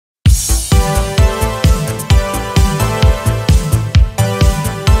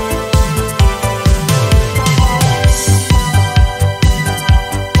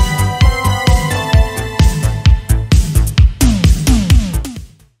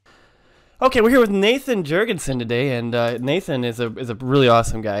Okay, we're here with Nathan Jurgenson today, and Nathan is a really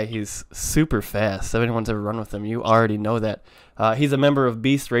awesome guy. He's super fast. If anyone's ever run with him, you already know that. He's a member of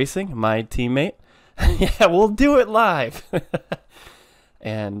Beast Racing, my teammate. Yeah, we'll do it live.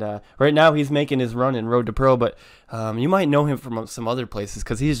 And right now he's making his run in Road to Pro, but you might know him from some other places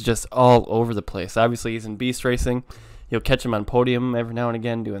because he's just all over the place. Obviously, he's in Beast Racing. You'll catch him on podium every now and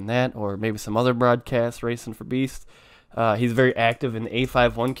again doing that, or maybe some other broadcasts racing for Beast. He's very active in the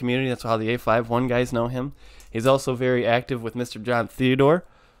A51 community. That's how the A51 guys know him. He's also very active with Mr. John Theodore,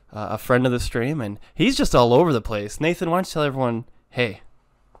 a friend of the stream, and he's just all over the place. Nathan, why don't you tell everyone, hey.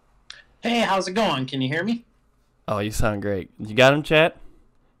 Hey, how's it going? Can you hear me? Oh, you sound great. You got him, chat?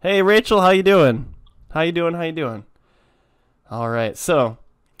 Hey, Rachel, how you doing? How you doing? All right, so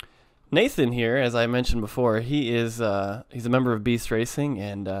Nathan here, as I mentioned before, he's a member of Beast Racing.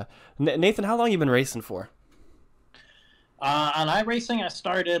 And Nathan, how long you been racing for? On iRacing, I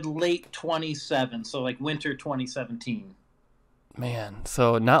started late 27, so like winter 2017. Man,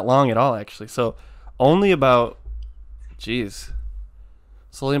 so not long at all, actually. So only about, it's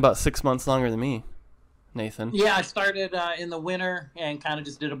only about 6 months longer than me, Nathan. Yeah, I started in the winter and kind of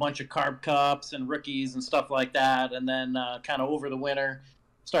just did a bunch of carb cups and rookies and stuff like that. And then kind of over the winter,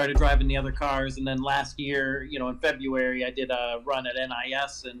 started driving the other cars. And then last year, in February, I did a run at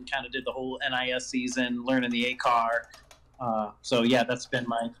NIS and kind of did the whole NIS season, learning the A car. So yeah, that's been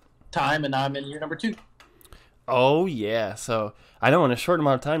my time, and now I'm in year number 2. Oh yeah, so I know in a short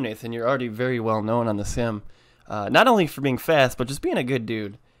amount of time, Nathan, you're already very well known on the sim, not only for being fast, but just being a good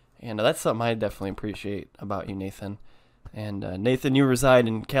dude, and that's something I definitely appreciate about you, Nathan. And Nathan, you reside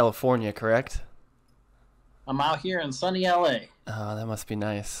in California, correct? I'm out here in sunny LA. Oh, that must be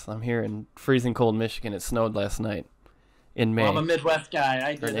nice. I'm here in freezing cold Michigan. It snowed last night in May. Well, I'm a Midwest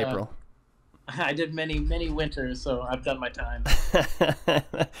guy. Or in April. I did many winters, so I've done my time.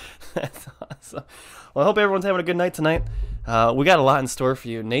 That's awesome. Well, I hope everyone's having a good night tonight. We got a lot in store for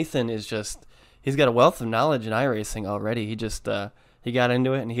you. Nathan is he's got a wealth of knowledge in iRacing already. He he got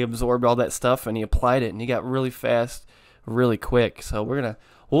into it and he absorbed all that stuff and he applied it and he got really fast, really quick. So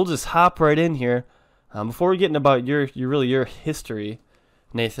we'll just hop right in here. Before we get into about your history,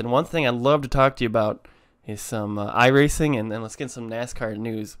 Nathan, one thing I'd love to talk to you about is some iRacing, and then let's get some NASCAR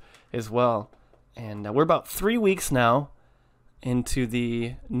news as well. And we're about 3 weeks now into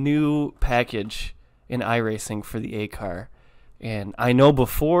the new package in iRacing for the A car. And I know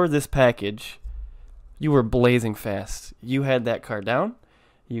before this package, you were blazing fast. You had that car down.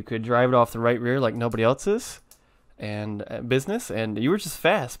 You could drive it off the right rear like nobody else's and business, and you were just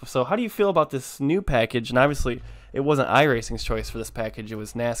fast. So how do you feel about this new package? And obviously, it wasn't iRacing's choice for this package. It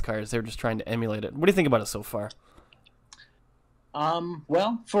was NASCAR's. They were just trying to emulate it. What do you think about it so far?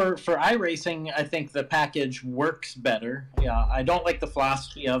 Well, for iRacing, I think the package works better. Yeah, I don't like the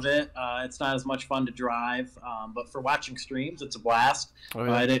philosophy of it. It's not as much fun to drive, but for watching streams, it's a blast. Oh,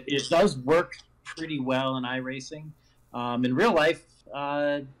 yeah. It does work pretty well in iRacing. In real life,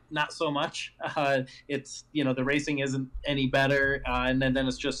 not so much. It's, the racing isn't any better, and then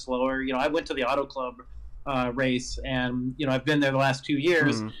it's just slower. I went to the Auto Club race, and, I've been there the last 2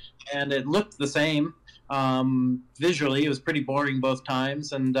 years, and it looked the same. Visually, it was pretty boring both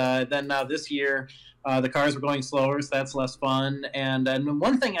times, and then now this year, the cars were going slower, so that's less fun. And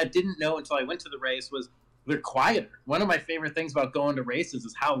one thing I didn't know until I went to the race was they're quieter. One of my favorite things about going to races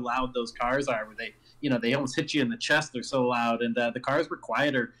is how loud those cars are. Where they almost hit you in the chest. They're so loud, and the cars were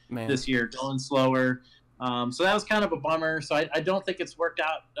quieter this year, going slower. So that was kind of a bummer. So I don't think it's worked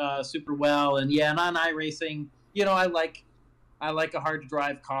out super well. And yeah, and on iRacing, I like a hard to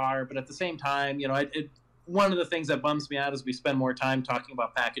drive car, but at the same time, one of the things that bums me out is we spend more time talking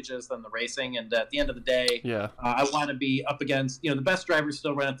about packages than the racing. And at the end of the day, I want to be up against, the best drivers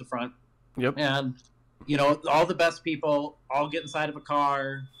still run at the front. Yep. And, all the best people all get inside of a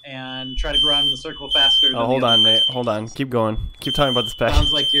car and try to go around in the circle faster. Oh, hold on, Nate. Hold on. Keep going. Keep talking about this package.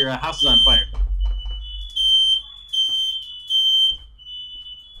 Sounds like your house is on fire.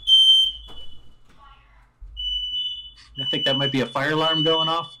 I think that might be a fire alarm going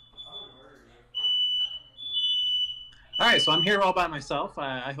off. All right, so I'm here all by myself.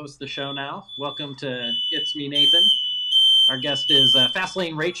 I host the show now. Welcome to It's Me, Nathan. Our guest is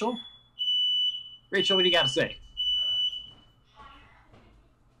Fastlane Rachel. Rachel, what do you got to say?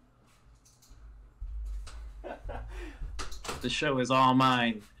 The show is all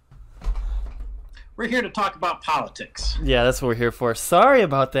mine. We're here to talk about politics. Yeah, that's what we're here for. Sorry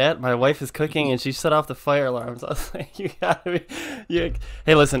about that. My wife is cooking and she set off the fire alarms. I was like, you gotta be...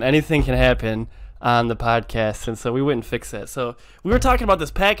 Hey, listen, anything can happen on the podcast, and so we wouldn't fix that. So we were talking about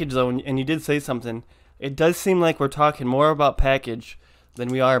this package, though, and you did say something. It does seem like we're talking more about package than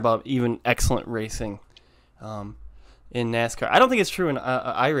we are about even excellent racing in NASCAR. I don't think it's true in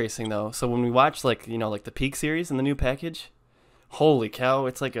iRacing though. So when we watch like the Peak Series in the new package, holy cow,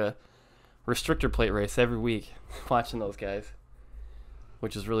 it's like a restrictor plate race every week. Watching those guys,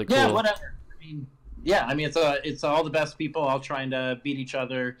 which is really cool. Yeah, whatever. I mean, it's all the best people all trying to beat each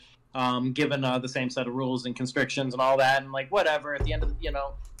other, given the same set of rules and constrictions and all that, and like whatever. At the end of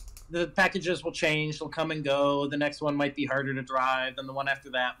the packages will change, they'll come and go. The next one might be harder to drive, then the one after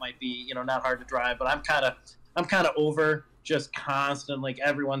that might be not hard to drive. But I'm kind of over just constant, like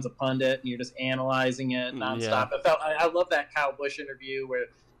everyone's a pundit and you're just analyzing it nonstop. Yeah. I love that Kyle Busch interview where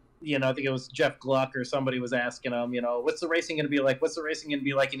I think it was Jeff Gluck or somebody was asking him, what's the racing going to be like? What's the racing going to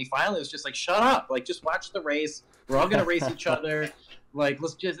be like? And he finally was just like, shut up. Like, just watch the race. We're all going to race each other. Like,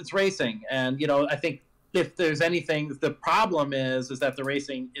 it's racing. And, I think if there's anything, the problem is that the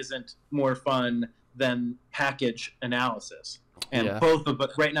racing isn't more fun than package analysis. And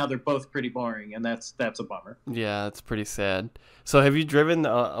but right now they're both pretty boring, and that's a bummer. Yeah, it's pretty sad. So have you driven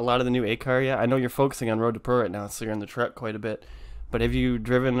a lot of the new A-Car yet? I know you're focusing on Road to Pro right now, so you're in the truck quite a bit. But have you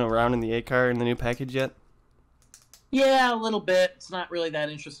driven around in the A-Car in the new package yet? Yeah, a little bit. It's not really that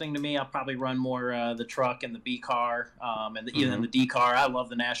interesting to me. I'll probably run more the truck and the B car and even the D car. I love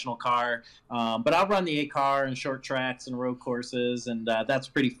the national car. But I'll run the A car and short tracks and road courses, and that's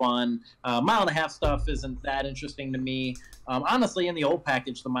pretty fun. Mile and a half stuff isn't that interesting to me. Honestly, in the old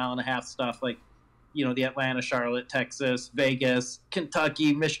package, the mile and a half stuff, like, the Atlanta, Charlotte, Texas, Vegas,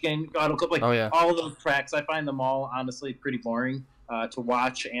 Kentucky, Michigan, Auto Club, like all of those tracks, I find them all, honestly, pretty boring to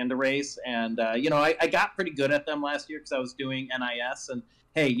watch and to race. And, I got pretty good at them last year because I was doing NIS. And,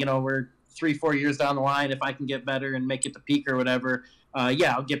 hey, we're 3-4 years down the line. If I can get better and make it to peak or whatever,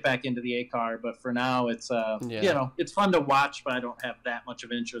 I'll get back into the A-Car. But for now, it's, it's fun to watch, but I don't have that much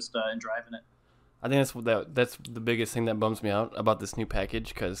of interest in driving it. I think that's the biggest thing that bums me out about this new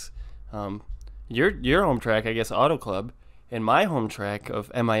package because your home track, I guess, Auto Club, and my home track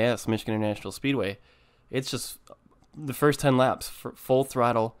of MIS, Michigan International Speedway, it's just the first 10 laps, full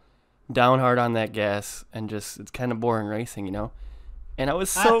throttle, down hard on that gas, and just it's kind of boring racing, And I was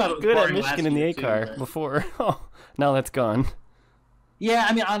so good at Michigan in the A-Car before. Oh, now that's gone. Yeah,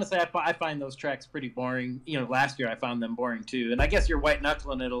 I mean, honestly, I find those tracks pretty boring. Last year I found them boring too. And I guess you're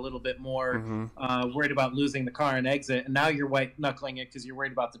white-knuckling it a little bit more, worried about losing the car and exit. And now you're white-knuckling it because you're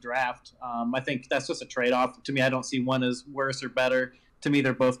worried about the draft. I think that's just a trade-off. To me, I don't see one as worse or better. To me,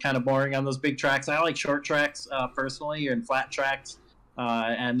 they're both kind of boring on those big tracks. I like short tracks personally, and flat tracks.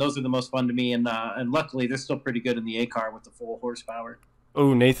 And those are the most fun to me. And luckily, they're still pretty good in the A-Car with the full horsepower.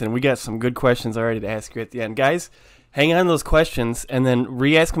 Oh, Nathan, we got some good questions already to ask you at the end. Guys, hang on to those questions and then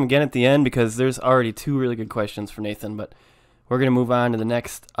re-ask them again at the end because there's already 2 really good questions for Nathan. But we're going to move on to the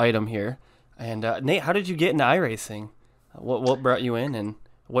next item here. And Nate, how did you get into iRacing? What brought you in and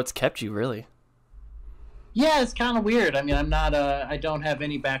what's kept you, really? Yeah, it's kind of weird. I mean, I don't have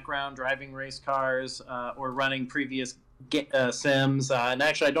any background driving race cars or running previous sims, and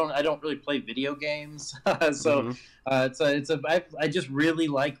actually, I don't really play video games. So I just really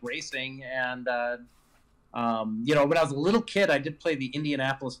like racing, and when I was a little kid, I did play the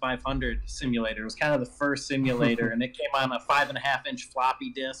Indianapolis 500 simulator. It was kind of the first simulator, and it came on a 5.5-inch floppy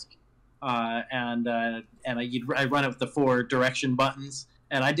disk, and I run it with the 4 direction buttons.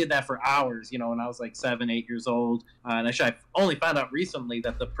 And I did that for hours, when I was like 7, 8 years old. And I only found out recently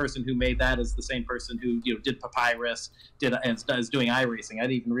that the person who made that is the same person who did Papyrus, and is doing iRacing. I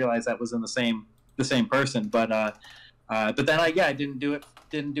didn't even realize that was in the same person. But then I didn't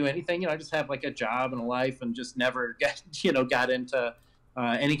do anything. I just have like a job and a life, and just never got into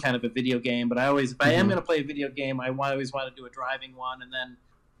any kind of a video game. But if I am going to play a video game, I always want to do a driving one. And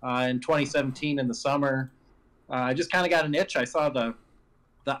then in 2017 in the summer, I just kind of got an itch. I saw the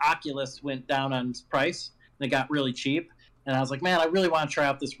Oculus went down on price, and it got really cheap. And I was like, man, I really want to try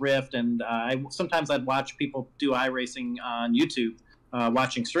out this Rift. And sometimes I'd watch people do iRacing on YouTube,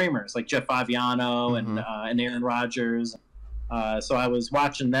 watching streamers like Jeff Favignano and Aaron Rodgers. So I was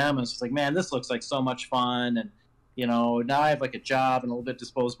watching them, and I was just like, man, this looks like so much fun. And now I have like a job and a little bit of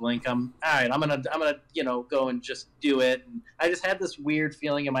disposable income. All right, I'm gonna go and just do it. And I just had this weird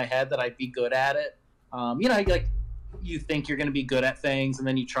feeling in my head that I'd be good at it. You think you're going to be good at things, and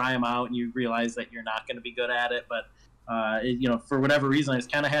then you try them out and you realize that you're not going to be good at it. But, for whatever reason, I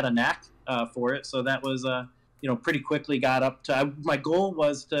just kind of had a knack for it. So that was, pretty quickly got up to, my goal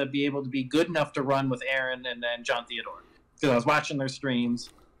was to be able to be good enough to run with Aaron and John Theodore. Because I was watching their streams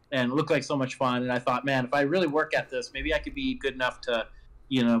and it looked like so much fun. And I thought, man, if I really work at this, maybe I could be good enough to,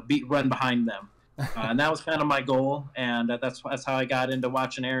 run behind them. And that was kind of my goal. And that's how I got into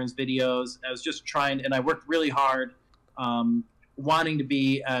watching Aaron's videos. I was just trying, and I worked really hard wanting to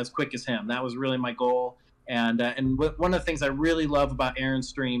be as quick as him. That was really my goal. And one of the things I really love about Aaron's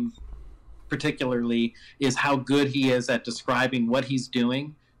stream particularly is how good he is at describing what he's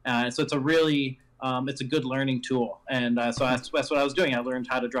doing. So it's a really it's a good learning tool, and so that's what I was doing. I learned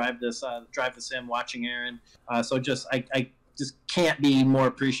how to drive the sim watching Aaron. So I just can't be more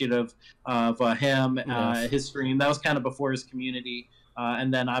appreciative of him, Yes. his stream. That was kind of before his community,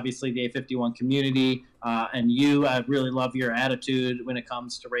 and then obviously the A51 community, and you. I really love your attitude when it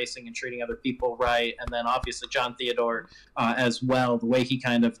comes to racing and treating other people right, and then obviously John Theodore as well. The way he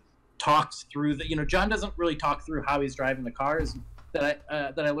kind of talks through John doesn't really talk through how he's driving the cars that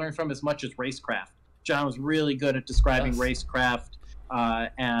I learned from as much as racecraft. John was really good at describing racecraft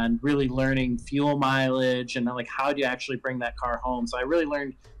and really learning fuel mileage and like how do you actually bring that car home. So I really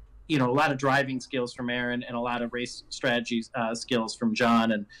learned a lot of driving skills from Aaron and a lot of race strategy skills from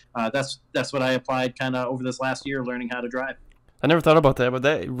John, and that's what I applied kind of over this last year, learning how to drive. I never thought about that, but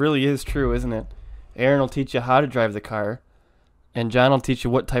that really is true, isn't it? Aaron will teach you how to drive the car, and John will teach you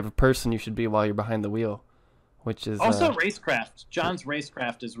what type of person you should be while you're behind the wheel, which is also racecraft. John's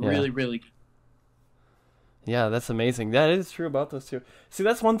racecraft is really good. Yeah, that's amazing. That is true about those two. See,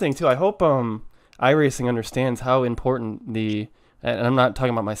 that's one thing too. I hope iRacing understands how important and I'm not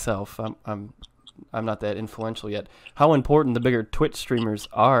talking about myself. I'm not that influential yet. How important the bigger Twitch streamers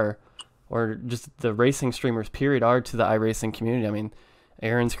are, or just the racing streamers period, are to the iRacing community. I mean,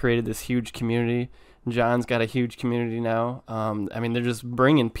 Aaron's created this huge community. John's got a huge community now. I mean, they're just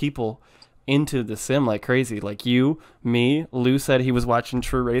bringing people into the sim like crazy. Like you, me, Lou said he was watching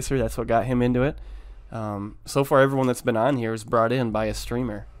True Racer. That's what got him into it. So far, everyone that's been on here is brought in by a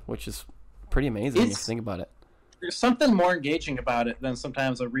streamer, which is pretty amazing if you think about it. There's something more engaging about it than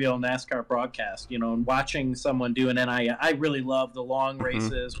sometimes a real NASCAR broadcast, and watching someone do an NI. I really love the long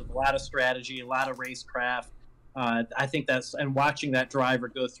races with a lot of strategy, a lot of racecraft. I think and watching that driver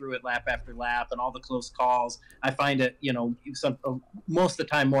go through it lap after lap and all the close calls, I find it, most of the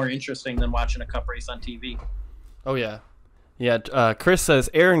time more interesting than watching a cup race on TV. Oh, yeah. Yeah, Chris says,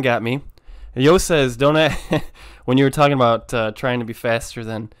 Aaron got me. Yo says, when you were talking about trying to be faster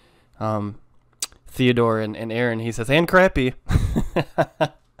than Theodore and Aaron, he says, and Crappy.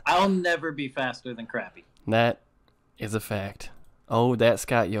 I'll never be faster than Crappy. That is a fact. Oh, that's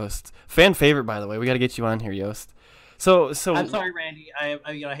Scott Yost. Fan favorite, by the way. We got to get you on here, Yost. So I'm sorry, Randy.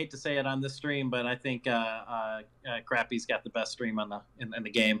 I hate to say it on this stream, but I think Crappy's got the best stream in the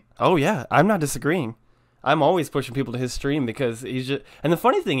game. Oh, yeah. I'm not disagreeing. I'm always pushing people to his stream because he's just... And the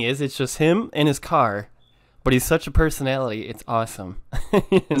funny thing is, it's just him and his car. But he's such a personality. It's awesome.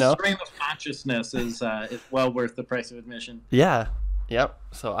 The stream of consciousness is well worth the price of admission. Yeah. Yep.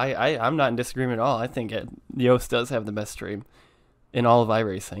 So I'm not in disagreement at all. I think Yost does have the best stream in all of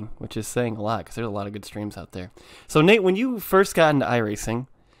iRacing, which is saying a lot because there's a lot of good streams out there. So, Nate, when you first got into iRacing,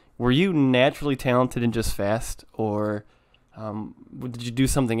 were you naturally talented and just fast, or did you do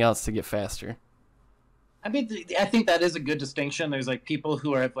something else to get faster? I mean, I think that is a good distinction. There's like people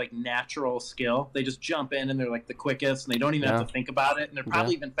who have like natural skill. They just jump in and they're like the quickest and they don't even have to think about it. And they're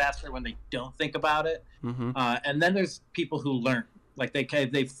probably even faster when they don't think about it. Mm-hmm. And then there's people who learn, like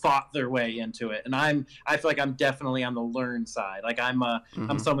they've fought their way into it. And I feel like I'm definitely on the learn side. Like I'm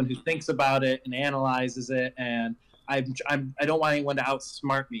someone who thinks about it and analyzes it. And I don't want anyone to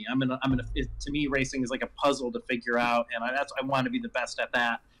outsmart me. To me, racing is like a puzzle to figure out. And I want to be the best at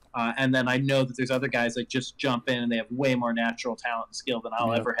that. And then I know that there's other guys that just jump in and they have way more natural talent and skill than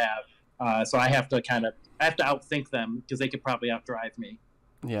I'll ever have. So I have to outthink them because they could probably outdrive me.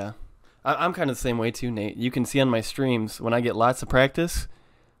 Yeah. I'm kind of the same way too, Nate. You can see on my streams, when I get lots of practice,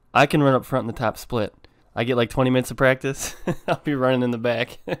 I can run up front in the top split. I get like 20 minutes of practice, I'll be running in the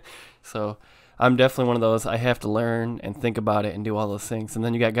back. So I'm definitely one of those. I have to learn and think about it and do all those things. And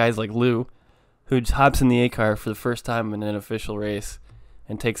then you got guys like Lou, who just hops in the A car for the first time in an official race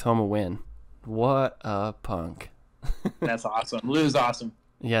and takes home a win. What a punk. That's awesome. Lou's awesome.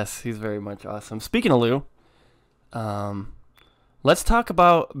 Yes, he's very much awesome. Speaking of Lou, let's talk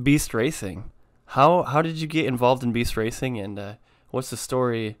about Beast Racing. How did you get involved in Beast Racing, and what's the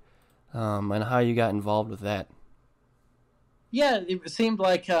story and how you got involved with that? Yeah, it seemed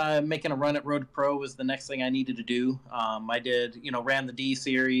like making a run at Road to Pro was the next thing I needed to do. I ran the D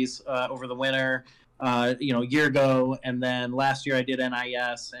series over the winter. A year ago, and then last year I did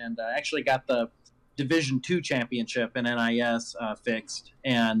NIS and actually got the Division 2 championship in NIS fixed,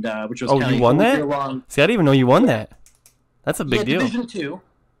 and which was you won that? See, I didn't even know you won that. That's a big deal. Division 2,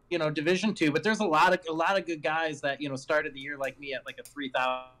 Division 2, but there's a lot of good guys that started the year like me at like a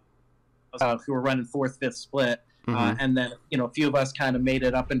 3,000 who were running 4th, 5th split. Mm-hmm. And then a few of us kind of made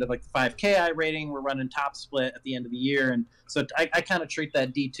it up into like the 5K iRating. We're running top split at the end of the year, and so I kind of treat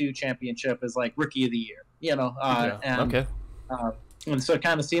that D2 championship as like rookie of the year, Yeah. and Okay. and so it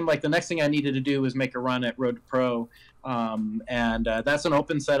kind of seemed like the next thing I needed to do was make a run at Road to Pro, and that's an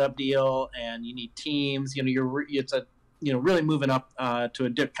open setup deal, and you need teams. It's a really moving up to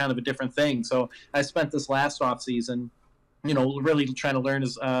kind of a different thing. So I spent this last off season, really trying to learn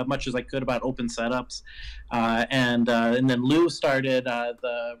as much as I could about open setups, and then Lou started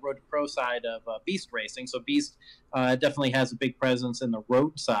the Road to Pro side of Beast Racing. So Beast definitely has a big presence in the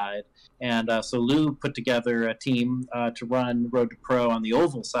road side, and so Lou put together a team to run Road to Pro on the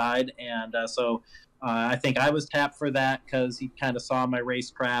oval side, and so I think I was tapped for that because he kind of saw my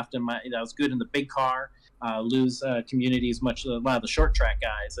racecraft and I was good in the big car. Lou's community is a lot of the short track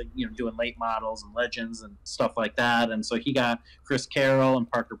guys, like doing late models and legends and stuff like that. And so he got Chris Carroll and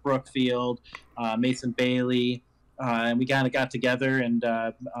Parker Brookfield, Mason Bailey, and we kind of got together and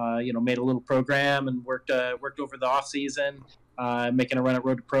made a little program and worked over the off season, making a run at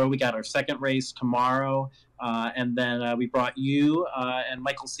Road to Pro. We got our second race tomorrow, and then we brought you and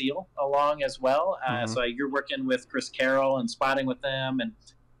Michael Seal along as well. So you're working with Chris Carroll and spotting with them, and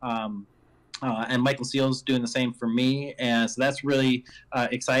Michael Seal's doing the same for me, and so that's really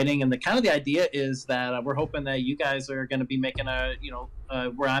exciting. And the idea is that we're hoping that you guys are going to be making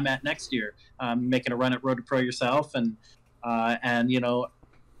where I'm at next year, making a run at Road to Pro yourself, and the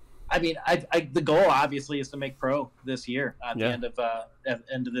goal obviously is to make pro this year at the end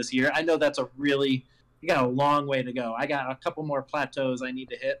of this year. I know you got a long way to go. I got a couple more plateaus I need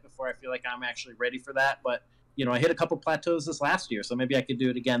to hit before I feel like I'm actually ready for that. But I hit a couple plateaus this last year, so maybe I could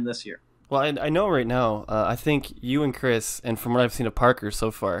do it again this year. Well, I know right now, I think you and Chris, and from what I've seen of Parker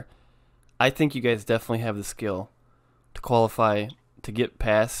so far, I think you guys definitely have the skill to qualify to get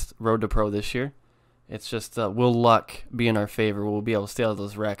past Road to Pro this year. It's just will luck be in our favor? We'll be able to stay out of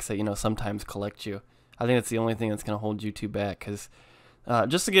those wrecks that sometimes collect you. I think that's the only thing that's going to hold you two back. Because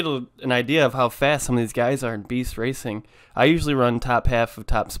just to get an idea of how fast some of these guys are in Beast Racing, I usually run top half of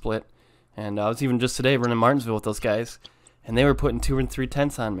top split, and I was even just today running Martinsville with those guys, and they were putting 2 and 3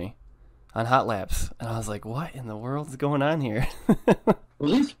 tenths on me on hot laps, and I was like, what in the world is going on here?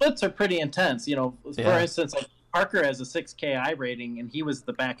 Well, these splits are pretty intense. For instance, like Parker has a 6K iRating, and he was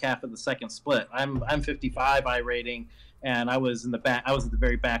the back half of the second split. I'm 55 iRating, and I was in the back. I was at the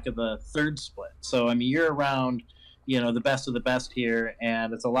very back of the third split. So you're around the best of the best here,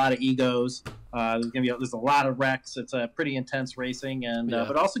 and it's a lot of egos. There's a lot of wrecks. It's a pretty intense racing, and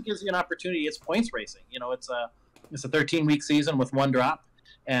but also gives you an opportunity. It's points racing. It's a 13-week season with one drop,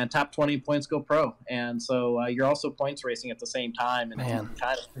 and top 20 points go pro, and so you're also points racing at the same time. And if you can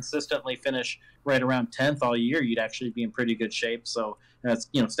kind of consistently finish right around 10th all year, you'd actually be in pretty good shape. So that's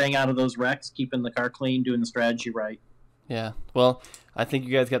staying out of those wrecks, keeping the car clean, doing the strategy right. Yeah, well, I think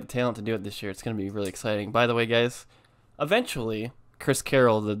you guys got the talent to do it this year. It's going to be really exciting. By the way, guys, eventually, Chris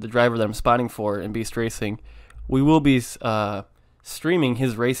Carroll, the driver that I'm spotting for in Beast Racing, we will be streaming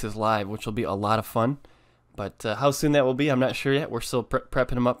his races live, which will be a lot of fun. But how soon that will be, I'm not sure yet. We're still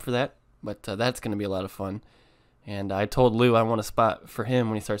prepping him up for that. But that's going to be a lot of fun. And I told Lou I want a spot for him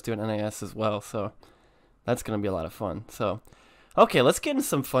when he starts doing NAS as well. So that's going to be a lot of fun. So, okay, let's get into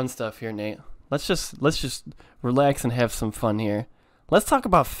some fun stuff here, Nate. Let's just relax and have some fun here. Let's talk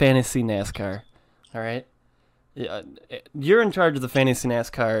about fantasy NASCAR. All right? You're in charge of the fantasy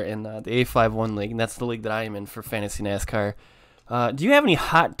NASCAR in the A51 league, and that's the league that I am in for fantasy NASCAR. Do you have any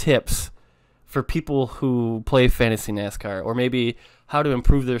hot tips for people who play fantasy NASCAR, or maybe how to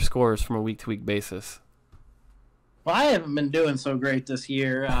improve their scores from a week-to-week basis? Well, I haven't been doing so great this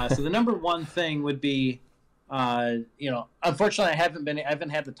year. So the number one thing would be, unfortunately, I haven't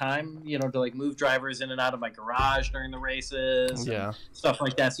had the time, to like move drivers in and out of my garage during the races, and stuff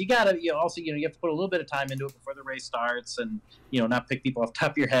like that. So you gotta, you have to put a little bit of time into it before the race starts, and not pick people off the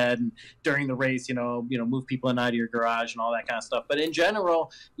top of your head, and during the race, move people in and out of your garage and all that kind of stuff. But in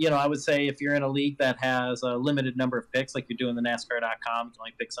general, I would say if you're in a league that has a limited number of picks, like you're doing the NASCAR.com, you can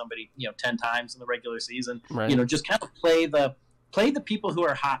only pick somebody, 10 times in the regular season. Right. Just kind of play the people who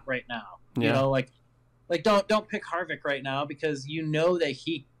are hot right now. Like don't pick Harvick right now because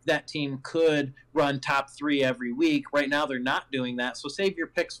that team could run top 3 every week. Right now they're not doing that, so save your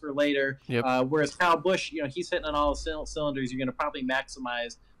picks for later. Yep. Whereas Kyle Busch, he's hitting on all cylinders. You're going to probably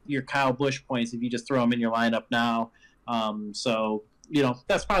maximize your Kyle Busch points if you just throw him in your lineup now. So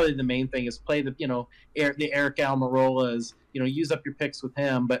that's probably the main thing is play the Eric Almirolas. Use up your picks with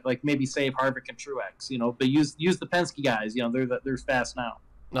him, but like maybe save Harvick and Truex. But use the Penske guys. They're fast now.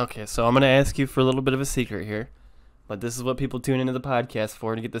 Okay, so I'm going to ask you for a little bit of a secret here, but this is what people tune into the podcast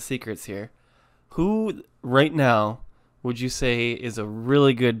for, to get the secrets here. Who right now would you say is a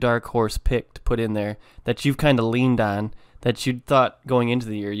really good dark horse pick to put in there that you've kind of leaned on, that you thought going into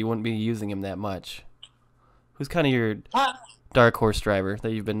the year you wouldn't be using him that much? Who's kind of your Uh, dark horse driver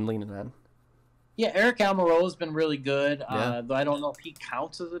that you've been leaning on? Yeah, Eric Almirola has been really good. Yeah. Though I don't know if he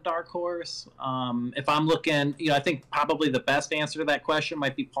counts as a dark horse. If I'm looking, I think probably the best answer to that question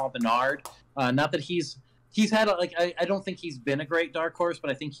might be Paul Menard. Not that he's had I don't think he's been a great dark horse, but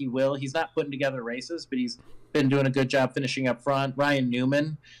I think he will. He's not putting together races, but he's been doing a good job finishing up front. Ryan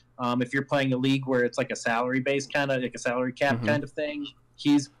Newman, if you're playing a league where it's like a salary based kind of like a salary cap kind of thing,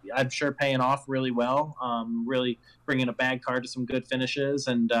 he's I'm sure paying off really well. Really bringing a bag card to some good finishes,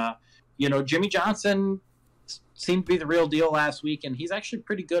 and Jimmy Johnson seemed to be the real deal last week, and he's actually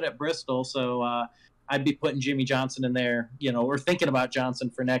pretty good at Bristol. So I'd be putting Jimmy Johnson in there. We're thinking about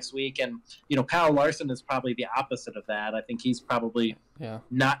Johnson for next week, and Kyle Larson is probably the opposite of that. I think he's probably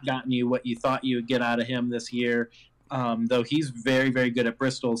not gotten you what you thought you would get out of him this year, though he's very, very good at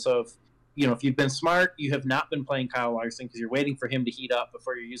Bristol. So if you've been smart, you have not been playing Kyle Larson because you're waiting for him to heat up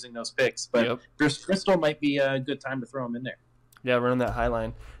before you're using those picks. But Bristol might be a good time to throw him in there. Yeah, running that high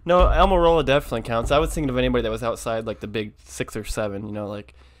line. No, Almirola definitely counts. I was thinking of anybody that was outside like the big 6 or 7,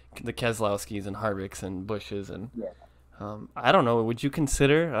 like the Keselowskis and Harvicks and Bushes. And I don't know, would you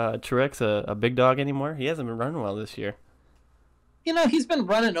consider Truex a big dog anymore? He hasn't been running well this year. He's been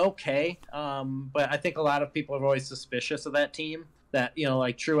running okay, but I think a lot of people are always suspicious of that team. That,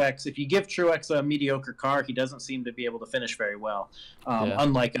 like Truex, if you give Truex a mediocre car, he doesn't seem to be able to finish very well.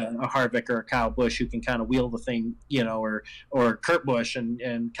 Unlike a Harvick or a Kyle Busch who can kind of wheel the thing, or Kurt Busch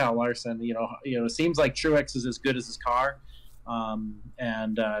and Kyle Larson. It seems like Truex is as good as his car.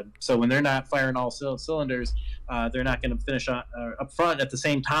 So when they're not firing all cylinders, they're not going to finish up front. At the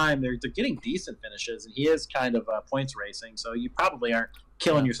same time, they're getting decent finishes, and he is kind of points racing. So you probably aren't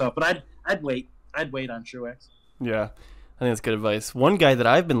killing yourself. But I'd wait. I'd wait on Truex. Yeah. I think that's good advice. One guy that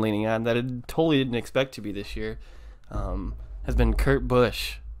I've been leaning on that I totally didn't expect to be this year has been Kurt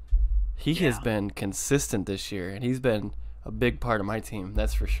Busch. He has been consistent this year, and he's been a big part of my team,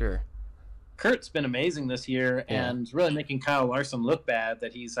 that's for sure. Kurt's been amazing this year and really making Kyle Larson look bad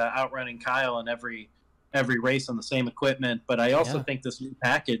that he's outrunning Kyle in every race on the same equipment. But I also think this new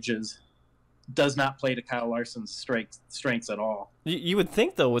package does not play to Kyle Larson's strengths at all. You would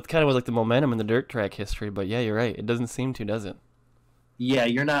think, though, with kind of like the momentum in the dirt track history, but yeah, you're right. It doesn't seem to, does it? Yeah,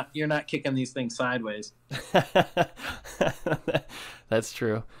 you're not kicking these things sideways. That's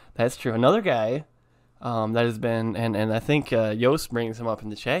true. That's true. Another guy that has been, and I think Yost brings him up in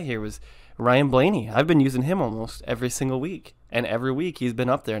the chat here, was Ryan Blaney. I've been using him almost every single week, and every week he's been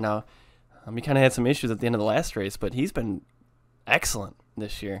up there. Now, he kind of had some issues at the end of the last race, but he's been excellent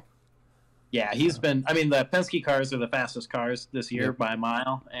this year. Yeah, he's been. I mean, the Penske cars are the fastest cars this year by a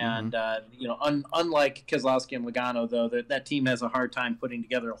mile, and unlike Keselowski and Logano, though, that team has a hard time putting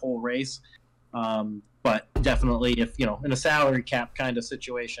together a whole race. But definitely, if in a salary cap kind of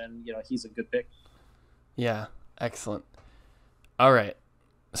situation, he's a good pick. Yeah, excellent. All right,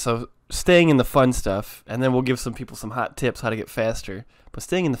 so staying in the fun stuff, and then we'll give some people some hot tips how to get faster. But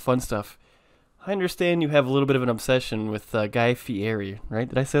staying in the fun stuff, I understand you have a little bit of an obsession with Guy Fieri, right?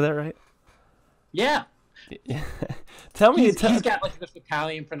 Did I say that right? Yeah. Tell me. He's got like this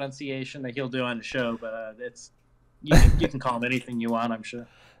Italian pronunciation that he'll do on the show, but you can call him anything you want, I'm sure.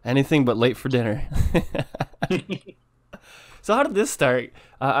 Anything but late for dinner. So how did this start?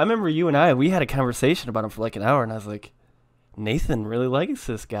 I remember you and we had a conversation about him for like an hour, and I was like, Nathan really likes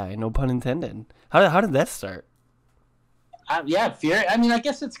this guy, no pun intended. How did that start? Fieri. I mean, I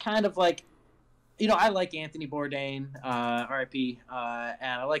guess it's kind of like, I like Anthony Bourdain, RIP,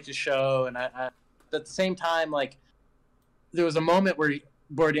 and I like the show, and I at the same time, like, there was a moment where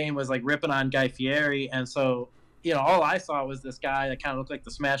Bourdain was like ripping on Guy Fieri, and so all I saw was this guy that kind of looked like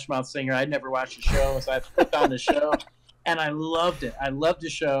the Smash Mouth singer. I'd never watched the show, so I flipped on the show, and I loved it. I loved the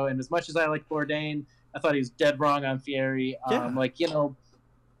show, and as much as I like Bourdain, I thought he was dead wrong on Fieri.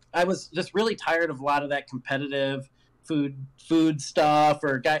 I was just really tired of a lot of that competitive food stuff,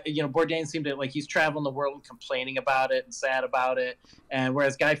 or guy, Bourdain seemed to like he's traveling the world complaining about it and sad about it, and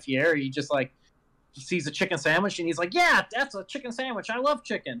whereas Guy Fieri just like sees a chicken sandwich and he's like, yeah, that's a chicken sandwich, I love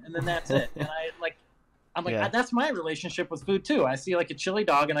chicken, and then that's it. And I'm like, that's my relationship with food too. I see like a chili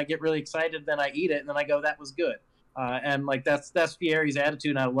dog and I get really excited, then I eat it, and then I go, that was good. And like that's Fieri's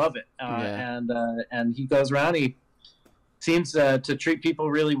attitude, and I love it. And he goes around, he seems to treat people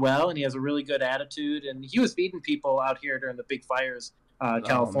really well, and he has a really good attitude. And he was feeding people out here during the big fires,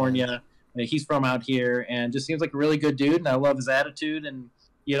 California. He's from out here, and just seems like a really good dude, and I love his attitude. And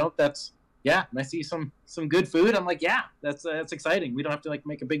that's yeah, and I see some good food. I'm like, yeah, that's exciting. We don't have to like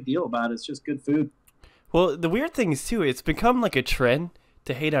make a big deal about it. It's just good food. Well, the weird thing is too, it's become like a trend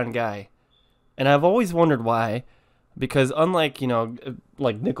to hate on Guy, and I've always wondered why. Because unlike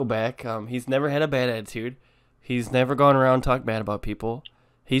like Nickelback, he's never had a bad attitude. He's never gone around talking bad about people.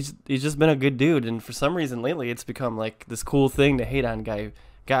 He's just been a good dude, and for some reason lately it's become like this cool thing to hate on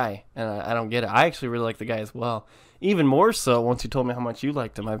Guy, and I don't get it. I actually really like the guy as well. Even more so once you told me how much you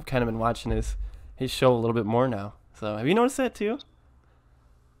liked him. I've kind of been watching his show a little bit more now. So have you noticed that too?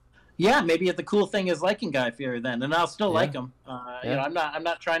 Yeah, maybe the cool thing is liking Guy Fieri then, and I'll still like Yeah. him. Yeah. I'm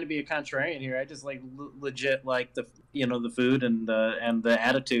not trying to be a contrarian here. I just like legit like the food and the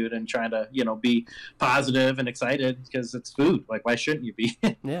attitude, and trying to be positive and excited because it's food. Like, why shouldn't you be?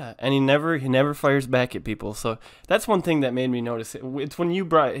 Yeah, and he never fires back at people. So that's one thing that made me notice it. It's when you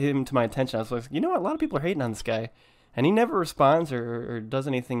brought him to my attention. I was like, you know what? A lot of people are hating on this guy, and he never responds or does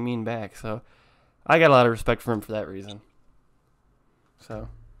anything mean back. So I got a lot of respect for him for that reason. So,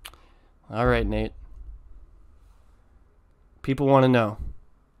 all right, Nate. People want to know,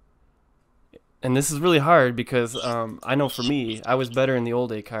 and this is really hard because I know for me, I was better in the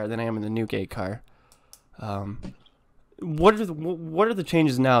old A car than I am in the new A car. Um, what are the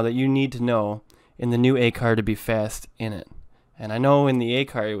changes now that you need to know in the new A car to be fast in it? And I know in the A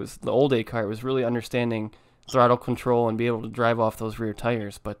car, the old A car, it was really understanding throttle control and be able to drive off those rear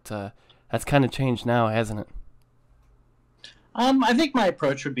tires. But that's kind of changed now, hasn't it? I think my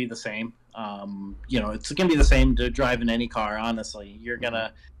approach would be the same. It's going to be the same to drive in any car. Honestly, you're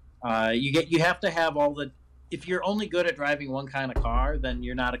gonna you have to have all the. If you're only good at driving one kind of car, then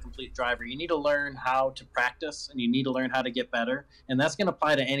you're not a complete driver. You need to learn how to practice, and you need to learn how to get better, and that's going to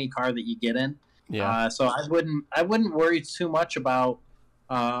apply to any car that you get in. Yeah. So I wouldn't worry too much about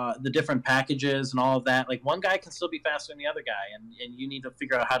the different packages and all of that. Like, one guy can still be faster than the other guy, and you need to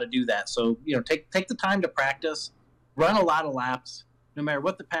figure out how to do that. So take the time to practice, run a lot of laps, no matter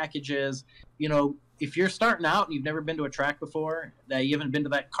what the package is. If you're starting out and you've never been to a track before, that you haven't been to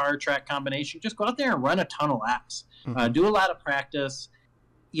that car track combination, just go out there and run a ton of laps. Mm-hmm. Do a lot of practice.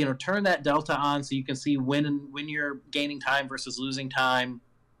 Turn that delta on so you can see when you're gaining time versus losing time.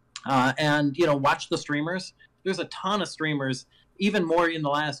 And watch the streamers. There's a ton of streamers, even more in the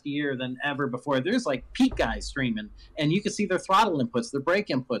last year than ever before. There's like peak guys streaming, and you can see their throttle inputs, their brake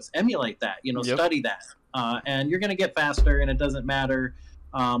inputs. Emulate that. Yep. Study that, and you're going to get faster. And it doesn't matter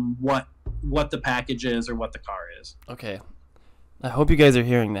what the package is or what the car is. Okay. I hope you guys are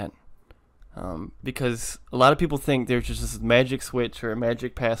hearing that. Because a lot of people think there's just this magic switch or a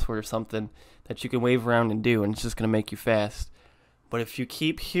magic password or something that you can wave around and do, and it's just going to make you fast. But if you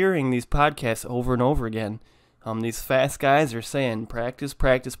keep hearing these podcasts over and over again, these fast guys are saying, practice,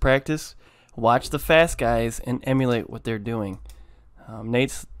 practice, practice. Watch the fast guys and emulate what they're doing.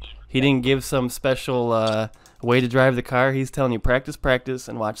 He didn't give some special way to drive the car. He's telling you practice, practice,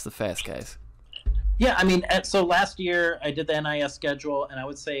 and watch the fast guys. Yeah, I mean, so last year I did the NIS schedule, and I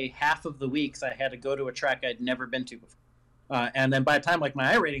would say half of the weeks I had to go to a track I'd never been to before. And then by the time like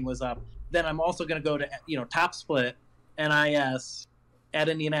my iRating was up, then I'm also going to go to Top Split, NIS at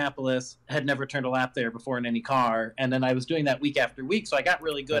Indianapolis. Had never turned a lap there before in any car, and then I was doing that week after week, so I got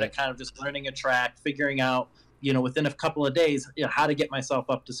really good at kind of just learning a track, figuring out within a couple of days how to get myself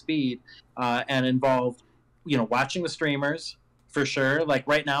up to speed, and involved watching the streamers for sure. Like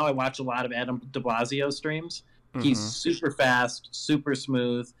right now, I watch a lot of Adam de Blasio streams. Mm-hmm. He's super fast, super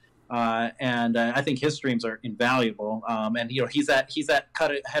smooth, and I think his streams are invaluable. And he's that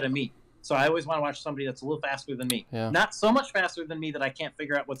cut ahead of me. So I always want to watch somebody that's a little faster than me. Yeah. Not so much faster than me that I can't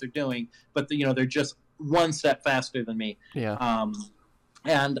figure out what they're doing, but they're just one step faster than me. Yeah.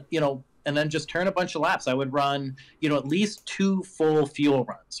 And then just turn a bunch of laps. I would run, at least 2 full fuel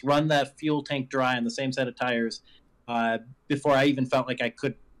runs. Run that fuel tank dry on the same set of tires before I even felt like I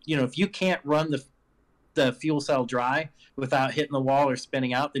could. If you can't run the fuel cell dry without hitting the wall or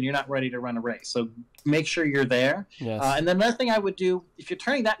spinning out, then you're not ready to run a race. So make sure you're there. Yes. And then another thing I would do, if you're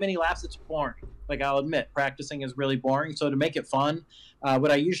turning that many laps, it's boring. Like, I'll admit, practicing is really boring. So to make it fun, what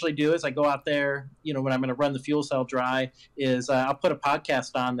I usually do is I go out there, when I'm going to run the fuel cell dry, is I'll put a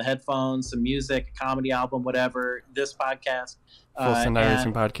podcast on, the headphones, some music, a comedy album, whatever, this podcast. Full Send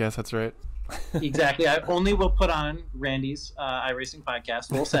iRacing podcast, that's right. Exactly. I only will put on Randy's iRacing podcast,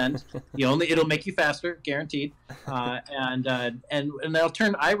 full send. It'll make you faster, guaranteed. And I'll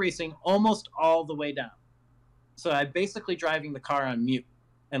turn iRacing almost all the way down. So I'm basically driving the car on mute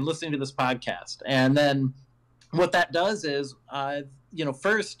and listening to this podcast. And then what that does is,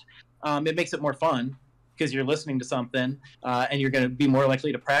 first, it makes it more fun because you're listening to something, and you're going to be more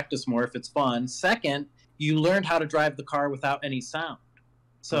likely to practice more if it's fun. Second, you learned how to drive the car without any sound.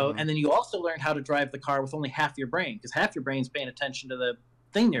 So, and then you also learn how to drive the car with only half your brain, because half your brain's paying attention to the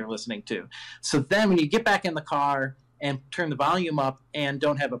thing you're listening to. So then when you get back in the car and turn the volume up and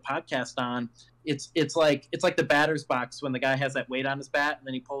don't have a podcast on, it's like the batter's box when the guy has that weight on his bat and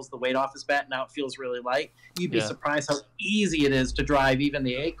then he pulls the weight off his bat. Now it feels really light. You'd be surprised how easy it is to drive even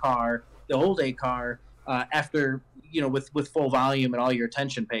the A car, the old A car, after, you know, with full volume and all your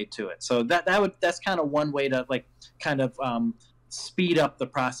attention paid to it. So that's kind of one way to speed up the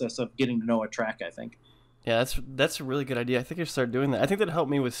process of getting to know a track, I think. Yeah, that's a really good idea. I think I should start doing that. I think that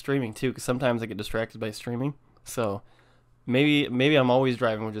helped me with streaming too, because sometimes I get distracted by streaming. So maybe I'm always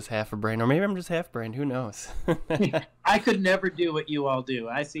driving with just half a brain, or maybe I'm just half brain. Who knows? I could never do what you all do.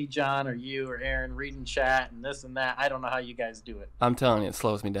 I see John or you or Aaron reading chat and this and that. I don't know how you guys do it. I'm telling you, it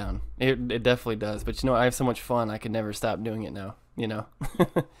slows me down. It definitely does. But you know, I have so much fun. I could never stop doing it now. You know.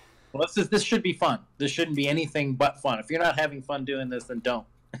 Well, this should be fun. This shouldn't be anything but fun. If you're not having fun doing this, then don't.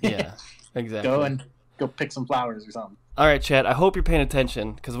 Yeah, exactly. Go pick some flowers or something. All right, Chad, I hope you're paying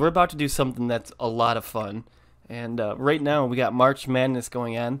attention, because we're about to do something that's a lot of fun. And right now, we got March Madness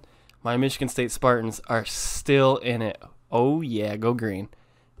going on. My Michigan State Spartans are still in it. Oh, yeah, go green.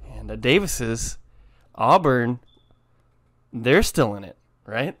 And Davis's, Auburn, they're still in it,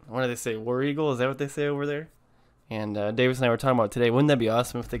 right? What do they say, War Eagle? Is that what they say over there? And Davis and I were talking about today, wouldn't that be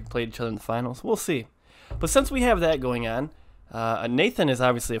awesome if they played each other in the finals? We'll see. But since we have that going on, Nathan is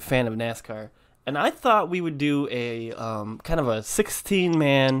obviously a fan of NASCAR. And I thought we would do a kind of a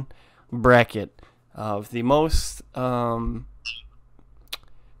 16-man bracket of the most, not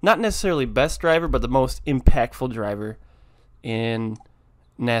necessarily best driver, but the most impactful driver in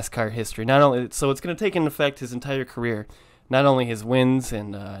NASCAR history. So it's going to take into effect his entire career, not only his wins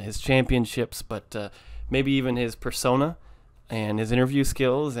and his championships, but maybe even his persona and his interview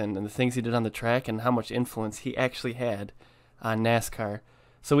skills and the things he did on the track and how much influence he actually had on NASCAR.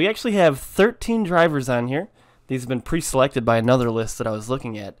 So we actually have 13 drivers on here. These have been pre-selected by another list that I was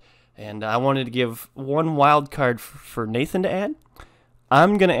looking at. And I wanted to give one wild card for Nathan to add.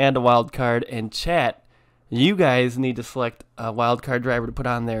 I'm going to add a wild card, and chat, you guys need to select a wild card driver to put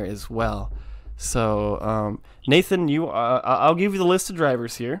on there as well. So, Nathan, I'll give you the list of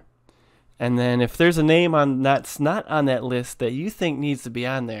drivers here. And then if there's a name that's not on that list that you think needs to be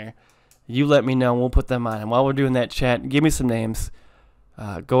on there, you let me know and we'll put them on. And while we're doing that, chat, give me some names.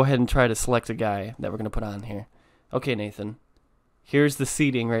 Go ahead and try to select a guy that we're going to put on here. Okay, Nathan. Here's the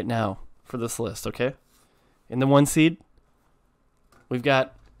seeding right now for this list, okay? In the 1 seed, we've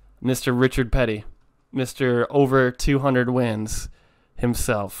got Mr. Richard Petty, Mr. over 200 wins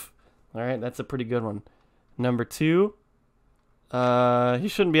himself. All right, that's a pretty good one. Number 2, he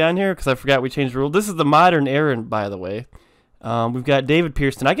shouldn't be on here because I forgot we changed the rule. This is the modern era, by the way. We've got David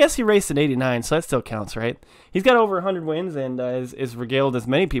Pearson. I guess he raced in 89, so that still counts, right? He's got over 100 wins and is regaled as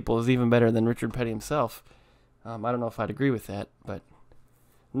many people is even better than Richard Petty himself. I don't know if I'd agree with that, but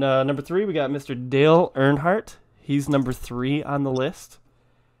number 3, we got Mr. Dale Earnhardt. He's number 3 on the list.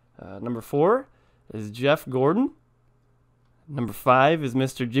 Number 4 is Jeff Gordon. Number 5 is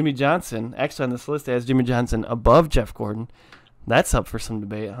Mr. Jimmy Johnson. Actually, on this list, it has Jimmy Johnson above Jeff Gordon. That's up for some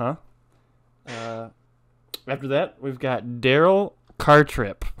debate, huh? After that, we've got Daryl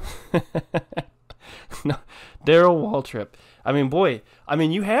Cartrip. No, Daryl Waltrip. I mean, boy,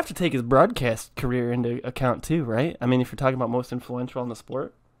 you have to take his broadcast career into account too, right? I mean, if you're talking about most influential in the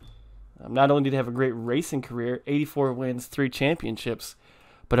sport. Not only did he have a great racing career, 84 wins, 3 championships,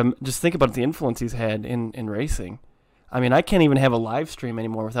 but just think about the influence he's had in racing. I mean, I can't even have a live stream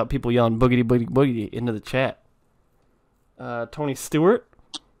anymore without people yelling boogity, boogity, boogity into the chat. Tony Stewart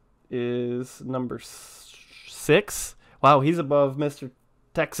is number 6. Wow, he's above Mr.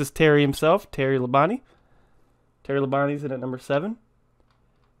 Texas Terry himself, Terry Labonte. Terry Labonte's in at number 7.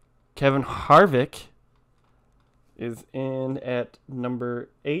 Kevin Harvick is in at number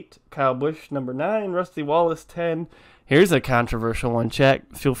 8. Kyle Busch, number 9. Rusty Wallace, 10. Here's a controversial one,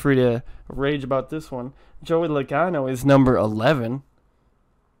 chat. Feel free to rage about this one. Joey Logano is number 11.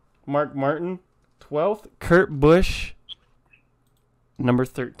 Mark Martin, 12th. Kurt Busch, number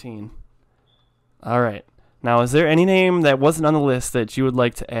 13. All right. Now, is there any name that wasn't on the list that you would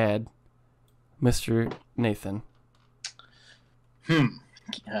like to add, Mr. Nathan?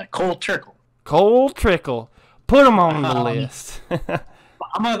 Cole Trickle. Cole Trickle. Put him on the list.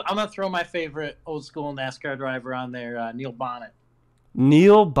 I'm gonna throw my favorite old school NASCAR driver on there, Neil Bonnet.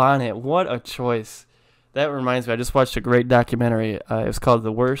 Neil Bonnet. What a choice. That reminds me, I just watched a great documentary. It was called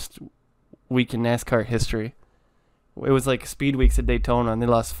The Worst Week in NASCAR History. It was like Speed Weeks at Daytona, and they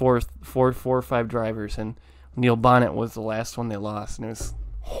lost four or five drivers, and Neil Bonnet was the last one they lost, and it was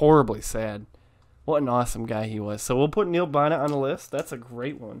horribly sad. What an awesome guy he was. So we'll put Neil Bonnet on the list. That's a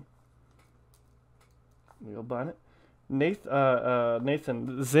great one. Neil Bonnet. Nathan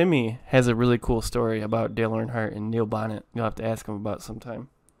Zimmy has a really cool story about Dale Earnhardt and Neil Bonnet. You'll have to ask him about sometime.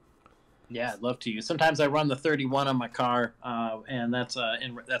 Yeah, I'd love to. Sometimes I run the 31 on my car, and that's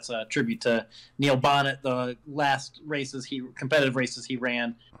a tribute to Neil Bonnet. The last competitive races he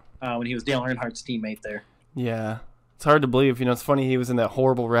ran when he was Dale Earnhardt's teammate there. Yeah, it's hard to believe. It's funny he was in that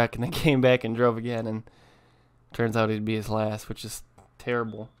horrible wreck and then came back and drove again, and turns out it'd be his last, which is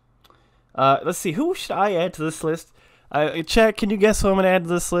terrible. Let's see, who should I add to this list? Chad, can you guess who I'm gonna add to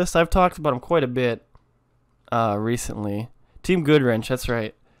this list? I've talked about him quite a bit recently. Team Goodwrench, that's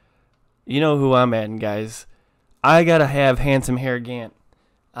right. You know who I'm adding, guys. I gotta have Handsome Harry Gant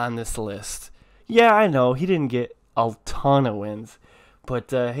on this list. Yeah, I know he didn't get a ton of wins,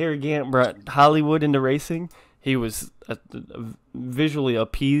 but Harry Gant brought Hollywood into racing. He was a visually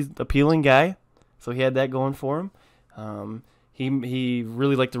appealing guy, so he had that going for him. He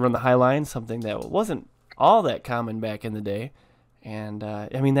really liked to run the high line, something that wasn't all that common back in the day. And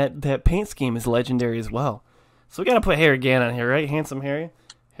I mean that paint scheme is legendary as well. So we gotta put Harry Gant on here, right? Handsome Harry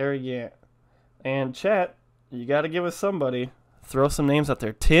Gant. And chat, you got to give us somebody. Throw some names out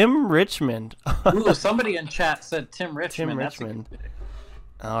there. Tim Richmond. Ooh, somebody in chat said Tim Richmond. Tim Richmond.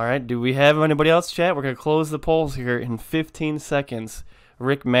 All right. Do we have anybody else, chat? We're going to close the polls here in 15 seconds.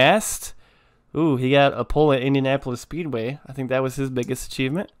 Rick Mast. Ooh, he got a pole at Indianapolis Speedway. I think that was his biggest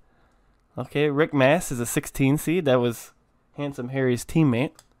achievement. Okay, Rick Mast is a 16 seed. That was Handsome Harry's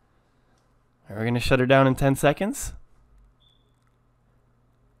teammate. We're going to shut her down in 10 seconds.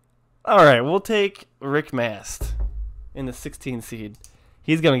 All right, we'll take Rick Mast in the 16 seed.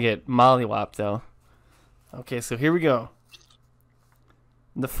 He's going to get mollywopped, though. Okay, so here we go.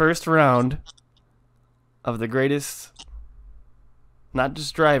 The first round of the greatest, not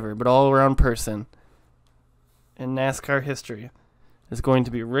just driver, but all-around person in NASCAR history is going to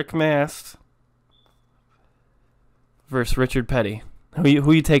be Rick Mast versus Richard Petty. Who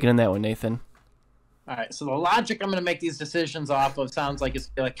are you taking in that one, Nathan? All right, so the logic I'm going to make these decisions off of sounds like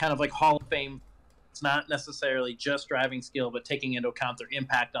it's kind of like Hall of Fame. It's not necessarily just driving skill, but taking into account their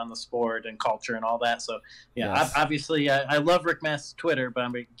impact on the sport and culture and all that. So, yeah, yes. Obviously, I love Rick Mast's Twitter, but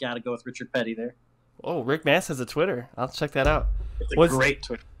I'm got to go with Richard Petty there. Oh, Rick Mast has a Twitter. I'll check that out. It's a great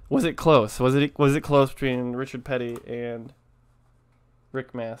Twitter. Was it close? Was it close between Richard Petty and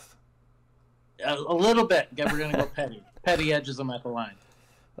Rick Mast? A little bit. We're going to go Petty. Petty edges him at the line.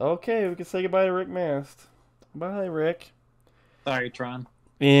 Okay, we can say goodbye to Rick Mast. Bye, Rick. Sorry, Tron.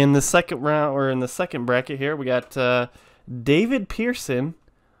 In the second round, or in the second bracket here, we got David Pearson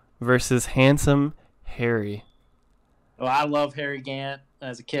versus Handsome Harry. Well, I love Harry Gant.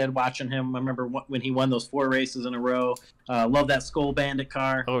 As a kid, watching him, I remember when he won those 4 races in a row. Love that Skull Bandit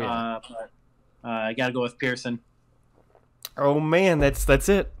car. Oh, yeah. But I got to go with Pearson. Oh, man, that's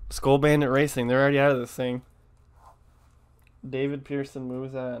it. Skull Bandit Racing. They're already out of this thing. David Pearson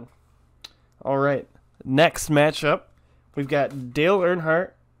moves on. All right. Next matchup, we've got Dale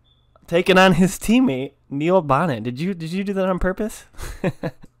Earnhardt taking on his teammate Neil Bonnet. Did you do that on purpose?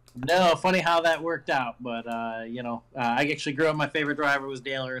 No, funny how that worked out. But I actually grew up. My favorite driver was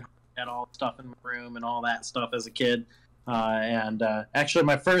Dale Earnhardt. Had all the stuff in my room and all that stuff as a kid. Actually,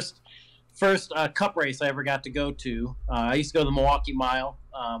 my first cup race I ever got to go to. I used to go to the Milwaukee Mile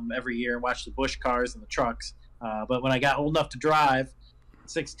every year and watch the Busch cars and the trucks. But when I got old enough to drive,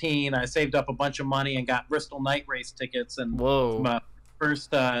 16, I saved up a bunch of money and got Bristol night race tickets. And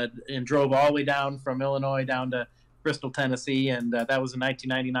first and drove all the way down from Illinois down to Bristol, Tennessee. And that was in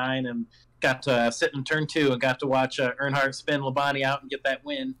 1999, and got to sit in turn 2 and got to watch Earnhardt spin Labonte out and get that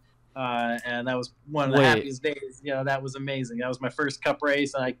win. And that was one of the happiest days. That was amazing. That was my first cup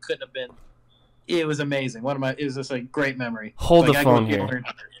race, and I couldn't have been. It was amazing. It was just a great memory. Hold the phone here.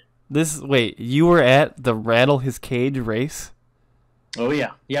 Wait, you were at the Rattle His Cage race? Oh,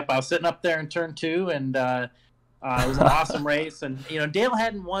 yeah. Yep, I was sitting up there in turn 2, and it was an awesome race. And, Dale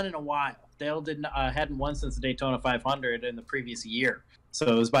hadn't won in a while. Dale hadn't won since the Daytona 500 in the previous year. So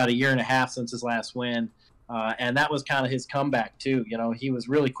it was about a year and a half since his last win. And that was kind of his comeback, too. He was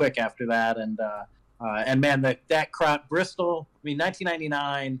really quick after that. And man, that crowd, Bristol,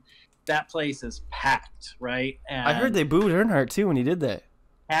 1999, that place is packed, right? And I heard they booed Earnhardt, too, when he did that.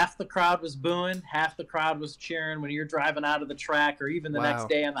 Half the crowd was booing, half the crowd was cheering. When you're driving out of the track, or even the next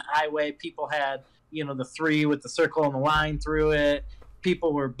day on the highway, people had, the 3 with the circle and the line through it.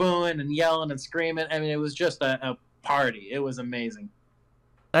 People were booing and yelling and screaming. I mean, it was just a party. It was amazing.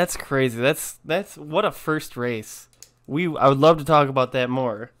 That's crazy. That's what a first race. I would love to talk about that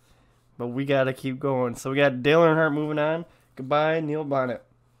more, but we got to keep going. So we got Dale Earnhardt moving on. Goodbye, Neil Bonnet.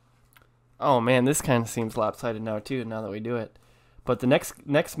 Oh man, this kind of seems lopsided now too. Now that we do it, but the next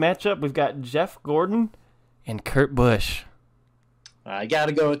matchup we've got Jeff Gordon and Kurt Busch. I got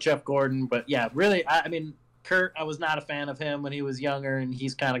to go with Jeff Gordon, but yeah, really, I mean, Kurt, I was not a fan of him when he was younger, and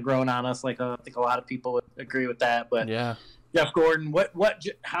he's kind of grown on us. Like I think a lot of people would agree with that. But yeah, Jeff Gordon,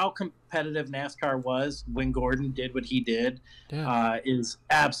 how competitive NASCAR was when Gordon did what he did, is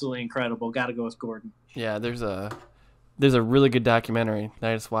absolutely incredible. Got to go with Gordon. Yeah, there's a really good documentary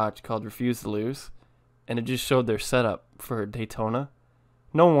that I just watched called "Refuse to Lose," and it just showed their setup for Daytona.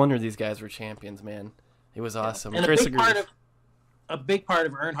 No wonder these guys were champions, man. It was awesome. And Chris a big part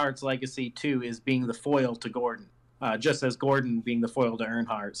of Earnhardt's legacy too is being the foil to Gordon, just as Gordon being the foil to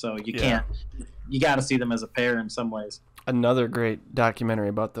Earnhardt. So you got to see them as a pair in some ways. Another great documentary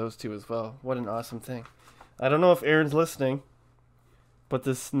about those two as well. What an awesome thing. I don't know if Aaron's listening, but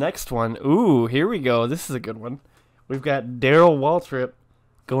this next one, ooh, here we go. This is a good one. We've got Darrell Waltrip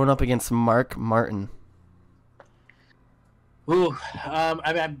going up against Mark Martin. Ooh, I'm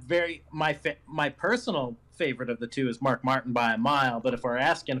my personal favorite of the two is Mark Martin by a mile. But if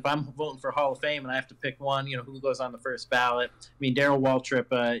I'm voting for Hall of Fame and I have to pick one, who goes on the first ballot? I mean, Darrell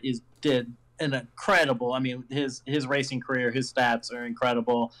Waltrip did an incredible. I mean, his racing career, his stats are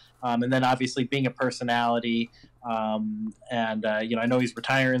incredible. And then obviously being a personality. I know he's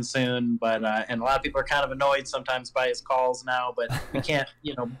retiring soon, but and a lot of people are kind of annoyed sometimes by his calls now. But we can't,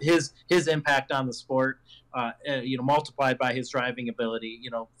 his impact on the sport, multiplied by his driving ability.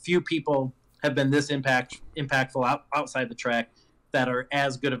 Few people have been this impactful outside the track that are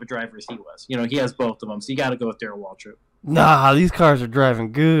as good of a driver as he was. He has both of them, so you got to go with Darrell Waltrip. Nah, these cars are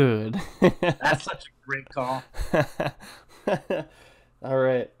driving good. That's such a great call. All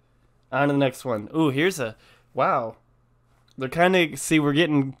right, on to the next one. Ooh, wow. They're kind of we're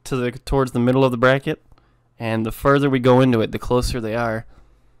getting towards the middle of the bracket, and the further we go into it, the closer they are.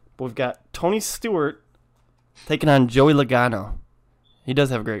 But we've got Tony Stewart taking on Joey Logano. He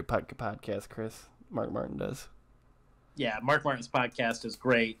does have a great podcast, Chris. Mark Martin does. Yeah, Mark Martin's podcast is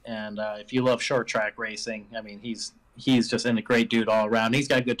great, and if you love short track racing, I mean, he's just a great dude all around. He's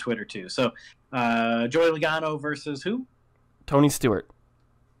got good Twitter too. So, Joey Logano versus who? Tony Stewart.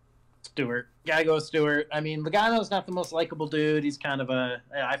 Stewart. Gotta go with Stewart. I mean, Logano's not the most likable dude. He's kind of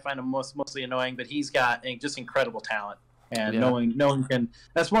I find him mostly annoying, but he's got just incredible talent. And no one can.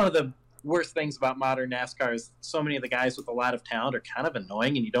 That's one of the worst things about modern NASCAR is so many of the guys with a lot of talent are kind of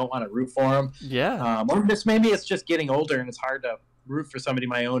annoying, and you don't want to root for them. Yeah. Or maybe it's just getting older, and it's hard to root for somebody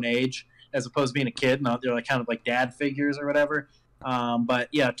my own age as opposed to being a kid. And they're kind of like dad figures or whatever. But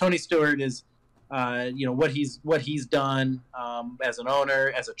yeah, Tony Stewart is. What he's done as an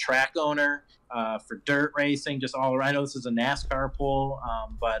owner, as a track owner, for dirt racing, just all around. I know this is a NASCAR poll,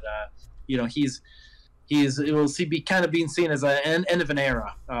 but it will be kind of being seen as an end of an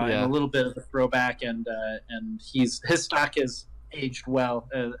era, and a little bit of a throwback, and his stock has aged well,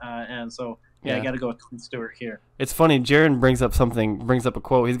 and so I got to go with Tony Stewart here. It's funny. Jaron brings up a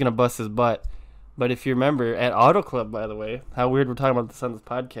quote. He's gonna bust his butt, but if you remember at Auto Club, by the way, how weird we're talking about this on this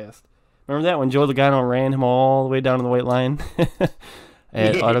podcast. Remember that when Joe Logano ran him all the way down to the white line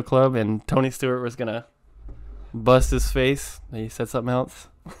at Auto Club, and Tony Stewart was gonna bust his face? He said something else.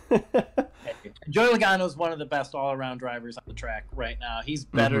 Joey Logano is one of the best all-around drivers on the track right now. He's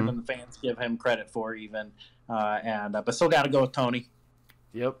better than the fans give him credit for, even. But still got to go with Tony.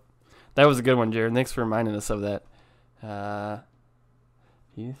 Yep, that was a good one, Jared. Thanks for reminding us of that.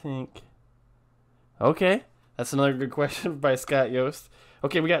 You think? Okay, that's another good question by Scott Yost.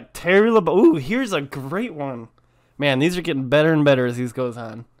 Okay, we got Terry Labonte. Ooh, here's a great one. Man, these are getting better and better as these goes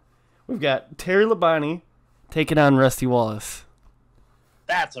on. We've got Terry Labonte taking on Rusty Wallace.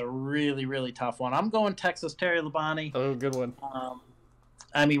 That's a really, really tough one. I'm going Texas Terry Labonte. Oh, good one.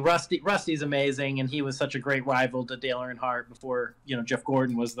 I mean, Rusty's amazing, and he was such a great rival to Dale Earnhardt before, Jeff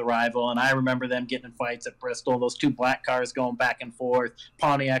Gordon was the rival. And I remember them getting in fights at Bristol, those two black cars going back and forth,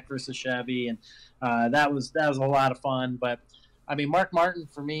 Pontiac versus Chevy, and that was a lot of fun. But I mean, Terry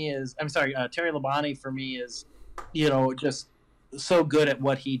Labonte for me is, just so good at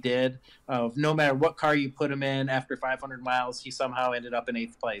what he did. No matter what car you put him in, after 500 miles, he somehow ended up in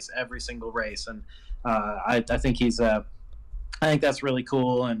 8th place every single race. And I think I think that's really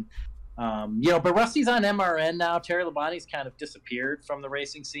cool. And, but Rusty's on MRN now. Terry Labonte's kind of disappeared from the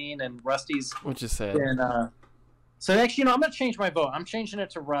racing scene, and Rusty's. Which is sad. So actually, I'm going to change my vote. I'm changing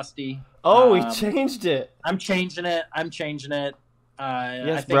it to Rusty. Oh, he changed it. I'm changing it.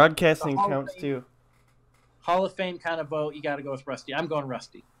 Yes, broadcasting counts too. Hall of Fame kind of vote. You got to go with Rusty. I'm going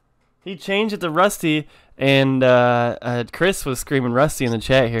Rusty. He changed it to Rusty, and Chris was screaming Rusty in the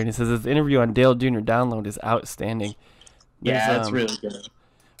chat here, and he says his interview on Dale Jr. Download is outstanding. Yeah, it's really good.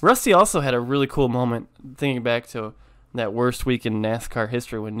 Rusty also had a really cool moment, thinking back to that worst week in NASCAR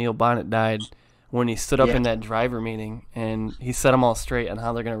history when Neil Bonnet died, when he stood up Yeah. in that driver meeting and he set them all straight on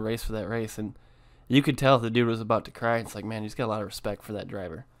how they're going to race for that race. And you could tell the dude was about to cry. It's like, man, he's got a lot of respect for that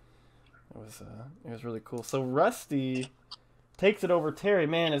driver. It was really cool. So Rusty takes it over Terry.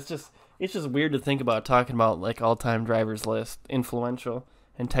 Man, it's just weird to think about talking about like all-time drivers list, influential,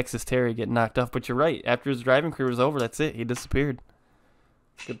 and Texas Terry getting knocked off. But you're right. After his driving career was over, that's it. He disappeared.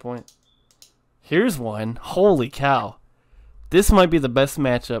 Good point. Here's one. Holy cow. This might be the best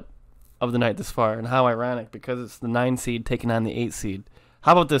matchup of the night this far, and how ironic, because it's the 9 seed taking on the 8 seed.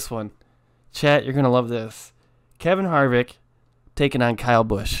 How about this one? Chat, you're going to love this. Kevin Harvick taking on Kyle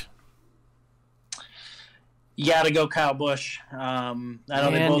Busch. You got to go Kyle Busch. I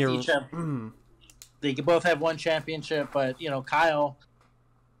know they both have one championship, but Kyle.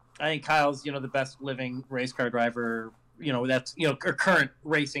 I think Kyle's the best living race car driver. That's a current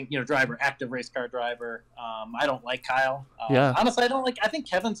racing driver, active race car driver. I don't like Kyle. Honestly, I think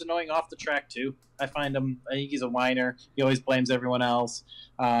Kevin's annoying off the track too. I think he's a whiner. He always blames everyone else.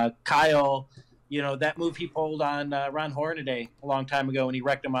 Kyle. That move he pulled on Ron Hornaday a long time ago when he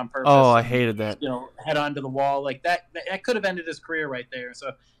wrecked him on purpose. Oh, I hated that. Head onto the wall like that. That could have ended his career right there.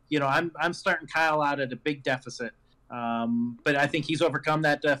 So, I'm starting Kyle out at a big deficit. But I think he's overcome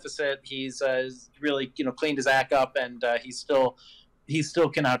that deficit. He's really cleaned his act up, and he still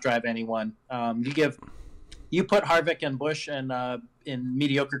can outdrive anyone. You put Harvick and Busch in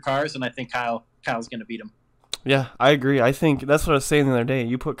mediocre cars, and I think Kyle's going to beat him. Yeah, I agree. I think that's what I was saying the other day.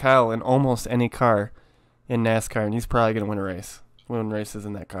 You put Kyle in almost any car in NASCAR, and he's probably going to win races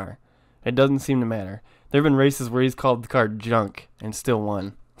in that car. It doesn't seem to matter. There have been races where he's called the car junk and still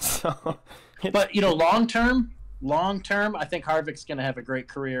won. But long term, I think Harvick's going to have a great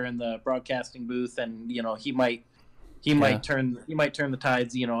career in the broadcasting booth, and he might turn the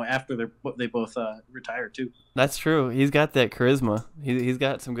tides. After they both retire too. That's true. He's got that charisma. He's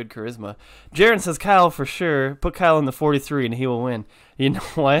got some good charisma. Jaron says Kyle for sure. Put Kyle in the 43 and he will win. You know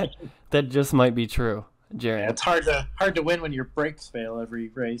what? That just might be true, Jaron. Yeah, it's hard to win when your brakes fail every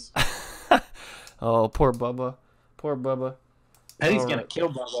race. Oh, poor Bubba. Poor Bubba. Petty's gonna kill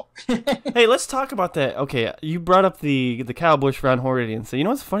Bubba. Hey, let's talk about that. Okay, you brought up the Kyle Busch Ron Hornaday, and so you know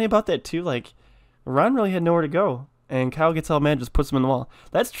what's funny about that too? Like, Ron really had nowhere to go. And Kyle gets all mad, just puts him in the wall.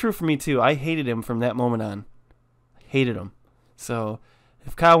 That's true for me, too. I hated him from that moment on. Hated him. So,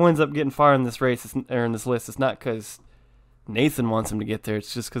 if Kyle ends up getting far in this race, or in this list, it's not because Nathan wants him to get there.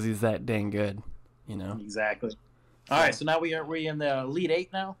 It's just because he's that dang good, Exactly. All right, so now we in the Elite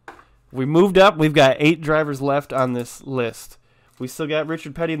 8 now? We moved up. We've got 8 drivers left on this list. We still got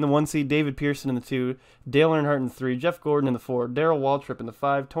Richard Petty in the 1 seed, David Pearson in the 2, Dale Earnhardt in the 3, Jeff Gordon in the 4, Darrell Waltrip in the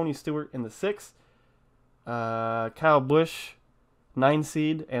 5, Tony Stewart in the 6, Kyle Busch 9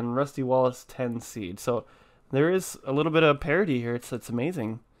 seed, and Rusty Wallace 10 seed. So there is a little bit of parity here. It's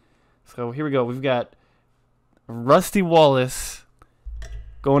amazing. So here we go. We've got Rusty Wallace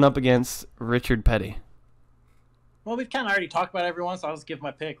going up against Richard Petty. Well, we've kind of already talked about everyone, so I'll just give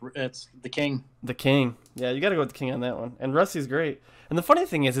my pick. It's the King. The King. Yeah, you got to go with the King on that one. And Rusty's great. And the funny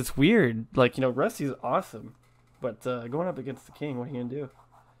thing is, it's weird. Like, Rusty's awesome. But going up against the King, what are you going to do?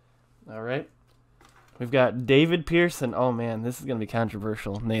 All right. We've got David Pearson. Oh, man, this is going to be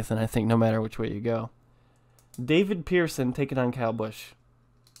controversial, Nathan, I think, no matter which way you go. David Pearson taking on Kyle Busch.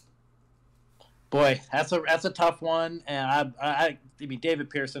 Boy, that's a tough one. And I mean, David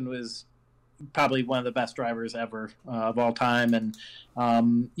Pearson was probably one of the best drivers ever of all time. And,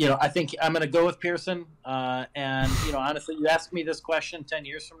 I think I'm going to go with Pearson. And, honestly, you ask me this question 10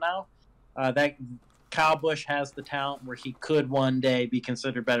 years from now, that Kyle Busch has the talent where he could one day be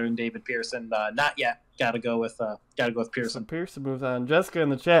considered better than David Pearson. Not yet. Gotta go with Pearson. So Pearson moves on. Jessica in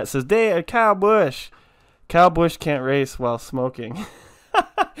the chat says, Kyle Busch. Kyle Busch can't race while smoking.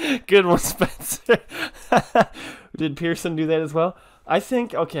 Good one, Spencer. Did Pearson do that as well? I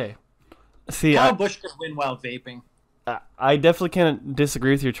think, okay. See, Kyle Busch could win while vaping. I definitely can't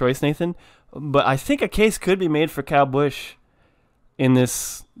disagree with your choice, Nathan. But I think a case could be made for Kyle Busch in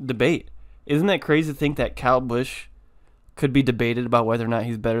this debate. Isn't that crazy to think that Kyle Busch could be debated about whether or not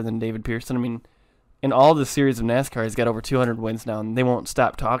he's better than David Pearson? I mean, in all the series of NASCAR, he's got over 200 wins now, and they won't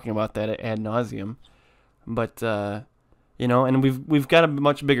stop talking about that ad nauseum. But, and we've got a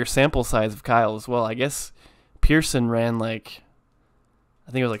much bigger sample size of Kyle as well. I guess Pearson ran I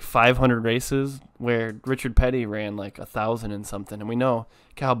think it was 500 races, where Richard Petty ran 1,000 and something. And we know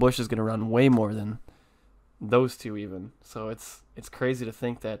Kyle Busch is going to run way more than those two even. So it's crazy to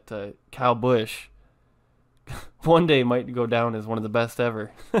think that Kyle Busch one day might go down as one of the best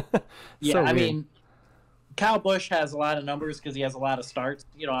ever. Yeah, I mean, Kyle Busch has a lot of numbers because he has a lot of starts.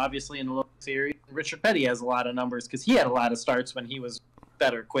 Obviously in the local series. Richard Petty has a lot of numbers because he had a lot of starts when he was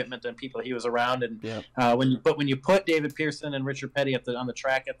better equipment than people he was around. And when you put David Pearson and Richard Petty on the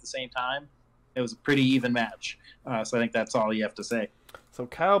track at the same time, it was a pretty even match. So I think that's all you have to say. So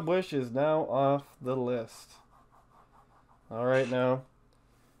Kyle Busch is now off the list. All right, now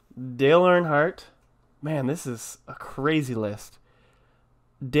Dale Earnhardt. Man, this is a crazy list.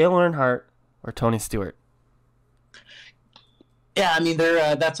 Dale Earnhardt or Tony Stewart? Yeah, I mean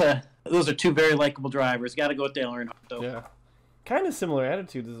those are two very likable drivers. Got to go with Dale Earnhardt though. Yeah, kind of similar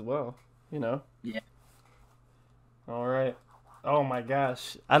attitudes as well. Yeah. All right. Oh my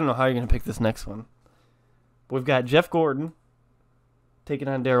gosh, I don't know how you're gonna pick this next one. We've got Jeff Gordon taking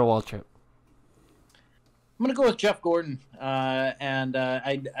on Darrell Waltrip. I'm going to go with Jeff Gordon, and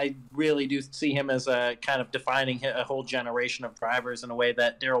I really do see him as a kind of defining a whole generation of drivers in a way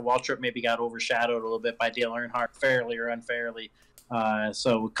that Darrell Waltrip maybe got overshadowed a little bit by Dale Earnhardt, fairly or unfairly.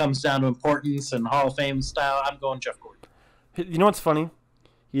 So it comes down to importance and Hall of Fame style. I'm going Jeff Gordon. You know what's funny?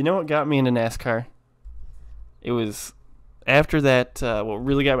 You know what got me into NASCAR? It was after that, what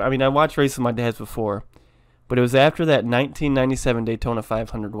really got me, I mean, I watched races with my dads before, but it was after that 1997 Daytona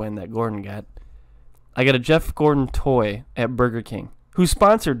 500 win that Gordon got. I got a Jeff Gordon toy at Burger King, who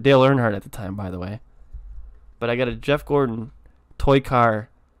sponsored Dale Earnhardt at the time, by the way. But I got a Jeff Gordon toy car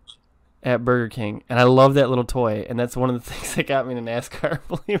at Burger King, and I love that little toy, and that's one of the things that got me into NASCAR,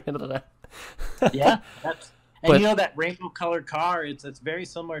 believe it or not. Yeah, that rainbow-colored car, it's very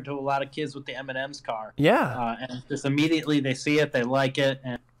similar to a lot of kids with the M&M's car. Yeah. And just immediately they see it, they like it,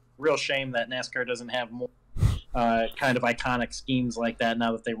 and real shame that NASCAR doesn't have more kind of iconic schemes like that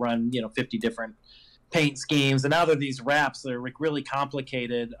now that they run 50 different paint schemes, and now they're these wraps that are really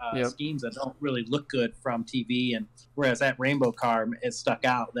complicated schemes that don't really look good from TV. And whereas that rainbow car, it stuck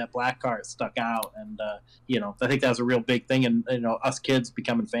out, that black car, it stuck out, and I think that was a real big thing, and us kids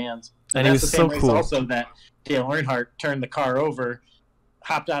becoming fans. And he was so cool. Also, that Dale Earnhardt turned the car over,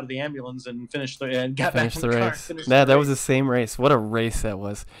 hopped out of the ambulance, and got back in the race. Car. That was the same race. What a race that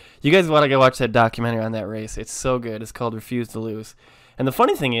was! You guys want to go watch that documentary on that race? It's so good. It's called Refuse to Lose. And the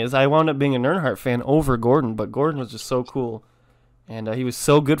funny thing is, I wound up being an Earnhardt fan over Gordon, but Gordon was just so cool, and he was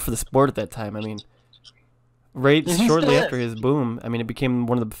so good for the sport at that time. I mean, shortly after his boom, I mean, it became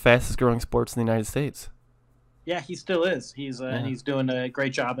one of the fastest growing sports in the United States. Yeah, he still is. He's doing a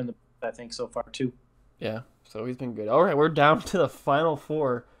great job I think so far too. Yeah, so he's been good. All right, we're down to the final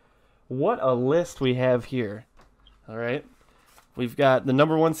four. What a list we have here. All right, we've got the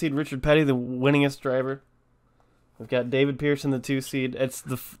number 1 seed Richard Petty, the winningest driver. We've got David Pearson, the 2 seed. It's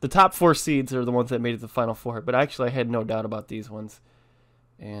the top 4 seeds are the ones that made it to the final four. But actually, I had no doubt about these ones.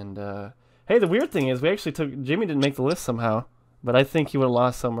 And hey, the weird thing is, we actually Jimmy didn't make the list somehow, but I think he would have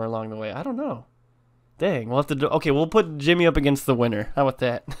lost somewhere along the way. I don't know. Dang, we'll have to okay, we'll put Jimmy up against the winner. How about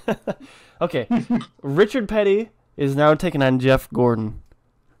that? Okay, Richard Petty is now taking on Jeff Gordon.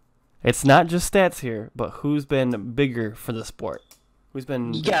 It's not just stats here, but who's been bigger for the sport? Who's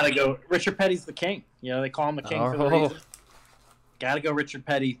been? You gotta go. Richard Petty's the king. They call him the king for the reason. Gotta go Richard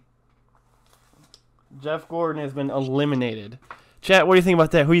Petty. Jeff Gordon has been eliminated. Chat, what do you think about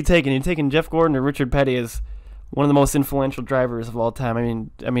that? Who are you taking? Are you taking Jeff Gordon or Richard Petty as one of the most influential drivers of all time?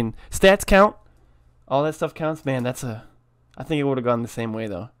 I mean, stats count. All that stuff counts. Man, I think it would have gone the same way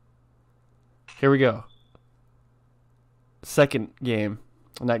though. Here we go. Second game,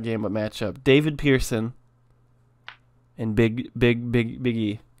 not game, but matchup. David Pearson and Big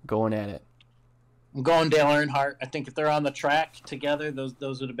E going at it. I'm going Dale Earnhardt. I think if they're on the track together,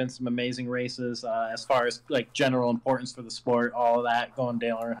 those would have been some amazing races as far as like general importance for the sport, all of that. Going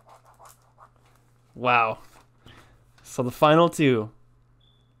Dale Earnhardt. Wow. So the final two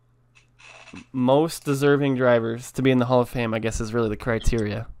most deserving drivers to be in the Hall of Fame, I guess, is really the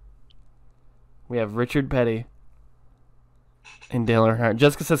criteria. We have Richard Petty and Dale Earnhardt.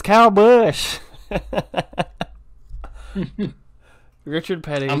 Jessica says Kyle Busch. Richard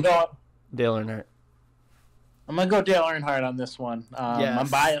Petty, Dale Earnhardt. I'm going to go Dale Earnhardt on this one. Yes. I'm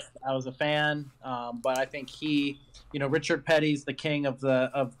biased. I was a fan, but I think Richard Petty's the king of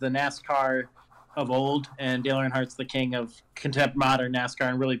the NASCAR of old, and Dale Earnhardt's the king of modern NASCAR,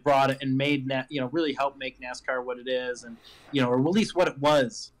 and really brought it and made really helped make NASCAR what it is, and or at least what it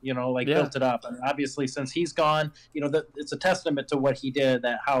was, built it up. And obviously, since he's gone, it's a testament to what he did,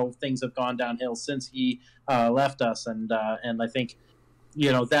 that how things have gone downhill since he left us, and I think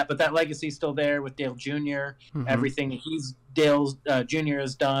but that legacy's still there with Dale Jr. Mm-hmm. Everything Dale Jr.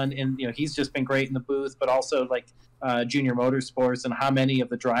 has done, and he's just been great in the booth, but also like Junior Motorsports, and how many of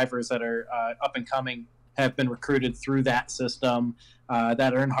the drivers that are up and coming have been recruited through that system.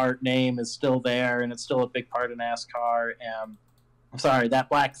 That Earnhardt name is still there, and it's still a big part of NASCAR. And I'm sorry, that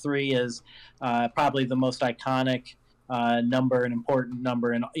black 3 is probably the most iconic number, an important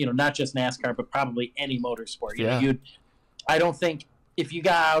number, and not just NASCAR, but probably any motorsport. I don't think if you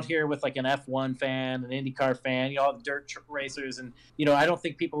got out here with like an F1 fan, an IndyCar fan, all the dirt racers, and I don't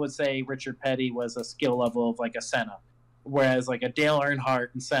think people would say Richard Petty was a skill level of like a Senna, whereas like a Dale Earnhardt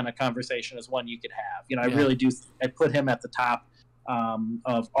and Senna conversation is one you could have. I really do. I put him at the top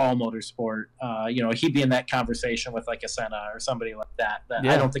of all motorsport. He'd be in that conversation with like a Senna or somebody like that.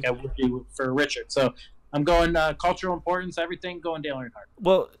 I don't think I would do for Richard. So I'm going cultural importance, everything, going Dale Earnhardt.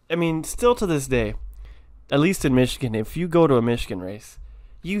 Well, I mean, still to this day, at least in Michigan, if you go to a Michigan race,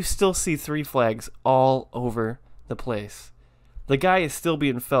 you still see 3 flags all over the place. The guy is still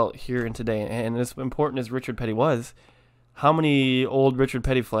being felt here and today, and as important as Richard Petty was, how many old Richard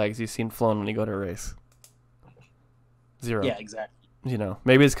Petty flags you seen flown when you go to a race? 0. Yeah, exactly.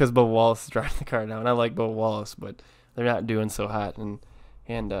 Maybe it's because Bo Wallace is driving the car now, and I like Bo Wallace, but they're not doing so hot. And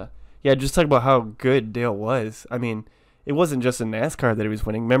just talk about how good Dale was. I mean, it wasn't just in NASCAR that he was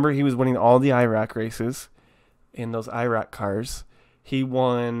winning. Remember, he was winning all the IRAC races in those IRAC cars. He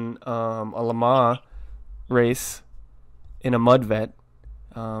won a Le Mans race in a mud vet.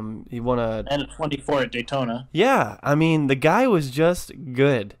 He won a 24 at Daytona. Yeah, I mean, the guy was just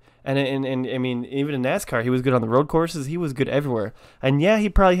good. And I mean, even in NASCAR, he was good on the road courses. He was good everywhere. And yeah, he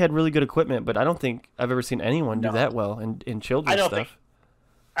probably had really good equipment, but I don't think I've ever seen anyone do that well in children's stuff.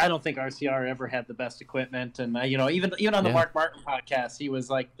 I don't think RCR ever had the best equipment. And even on the Mark Martin podcast, he's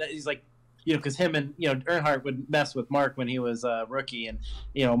like, because him and Earnhardt would mess with Mark when he was a rookie, and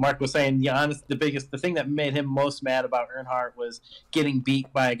Mark was saying, the thing that made him most mad about Earnhardt was getting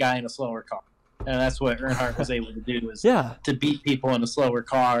beat by a guy in a slower car. And that's what Earnhardt was able to do, is to beat people in a slower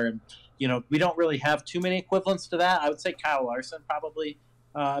car. And, we don't really have too many equivalents to that. I would say Kyle Larson probably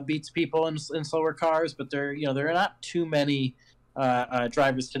beats people in slower cars, but there are not too many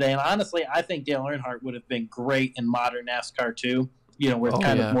drivers today. And honestly, I think Dale Earnhardt would have been great in modern NASCAR too, where it's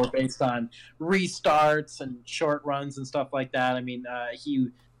of more based on restarts and short runs and stuff like that. I mean,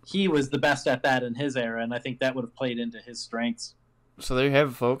 he was the best at that in his era, and I think that would have played into his strengths. So there you have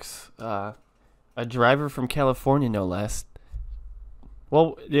it, folks. A driver from California, no less.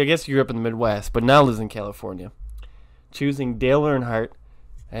 Well, I guess you grew up in the Midwest, but now lives in California. Choosing Dale Earnhardt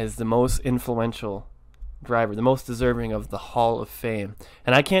as the most influential driver, the most deserving of the Hall of Fame.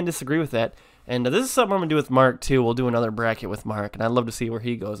 And I can't disagree with that. And this is something I'm going to do with Mark, too. We'll do another bracket with Mark, and I'd love to see where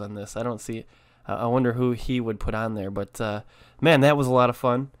he goes on this. I don't see I wonder who he would put on there. But, man, that was a lot of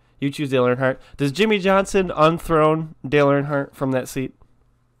fun. You choose Dale Earnhardt. Does Jimmy Johnson unthrone Dale Earnhardt from that seat?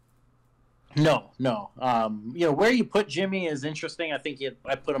 No. Where you put Jimmy is interesting. I think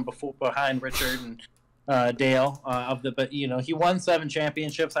I put him behind Richard and Dale. But he won 7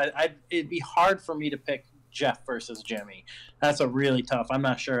 championships. It'd be hard for me to pick Jeff versus Jimmy. That's a really tough. I'm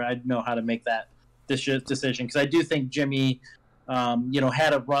not sure I'd know how to make that decision, because I do think Jimmy,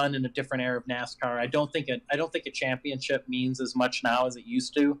 had a run in a different era of NASCAR. I don't think a championship means as much now as it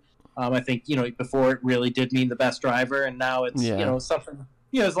used to. I think before it really did mean the best driver, and now it's something.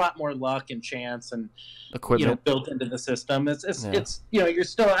 There's a lot more luck and chance and equipment built into the system. It's you're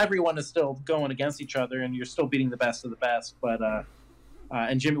still, everyone is still going against each other, and you're still beating the best of the best. But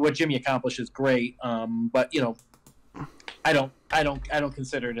and what Jimmy accomplished is great. But I don't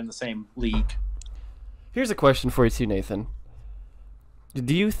consider it in the same league. Here's a question for you too, Nathan.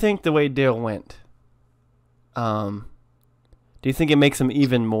 Do you think the way Dale went, do you think it makes him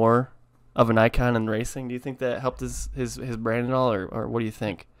even more of an icon in racing? Do you think that helped his brand at all, or what do you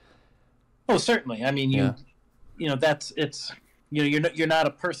think? Oh, certainly. I mean, you're not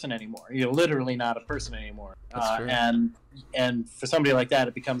a person anymore. You're literally not a person anymore. That's true. And for somebody like that,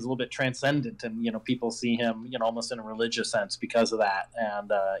 it becomes a little bit transcendent, and people see him almost in a religious sense because of that. And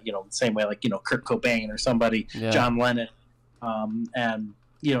the same way like Kurt Cobain or somebody, John Lennon, and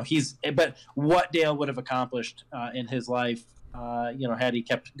but what Dale would have accomplished in his life, had he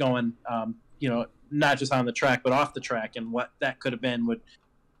kept going, not just on the track but off the track, and what that could have been would.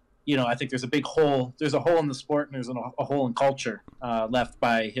 I think there's a big hole. There's a hole in the sport, and there's a hole in culture left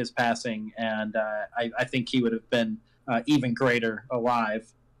by his passing, and I think he would have been even greater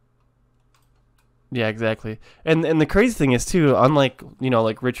alive. Yeah, exactly. And the crazy thing is too, unlike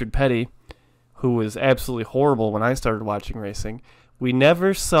like Richard Petty, who was absolutely horrible when I started watching racing, we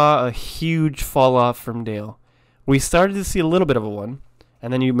never saw a huge fall off from Dale. We started to see a little bit of a one,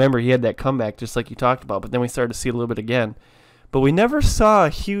 and then you remember he had that comeback just like you talked about, but then we started to see a little bit again. But we never saw a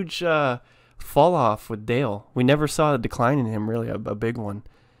huge fall off with Dale. We never saw a decline in him, really, a big one.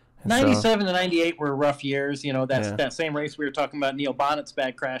 And so, 97 to 98 were rough years. You know, yeah. that same race we were talking about, Neil Bonnet's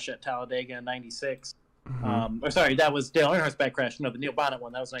bad crash at Talladega in 96. Mm-hmm. Or sorry, that was Dale Earnhardt's bad crash. No, the Neil Bonnet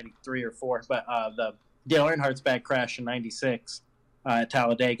one, that was 93 or 4. But the Dale Earnhardt's bad crash in 96 at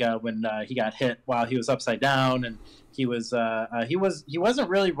Talladega when he got hit while he was upside down, and he wasn't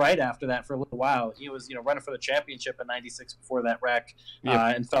really right after that for a little while. He was running for the championship in 96 before that wreck,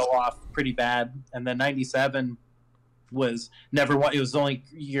 and fell off pretty bad. And then 97 was never won. It was the only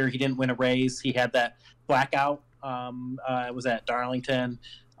year he didn't win a race. He had that blackout. It was at Darlington.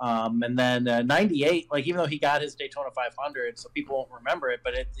 And then 98, like even though he got his Daytona 500, so people won't remember it,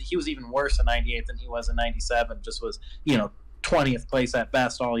 but he was even worse in 98 than he was in 97. Just was 20th place at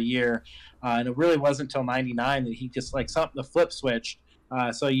best all year, and it really wasn't until 99 that he just like the flip switched.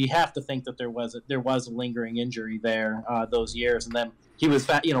 So you have to think that there was a lingering injury there those years, and then he was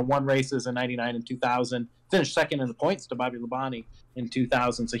won races in 99 and 2000, finished second in the points to Bobby Labonte in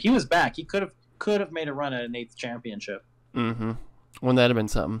 2000. So he was back. He could have made a run at an 8th championship. Mm-hmm. Wouldn't that have been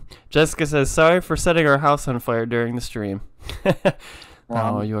something? Jessica says, sorry for setting our house on fire during the stream.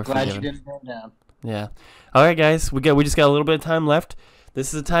 Oh, you are glad forgiven. you didn't burn down. Yeah. All right, guys. We just got a little bit of time left.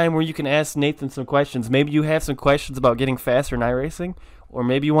 This is a time where you can ask Nathan some questions. Maybe you have some questions about getting faster in iRacing, or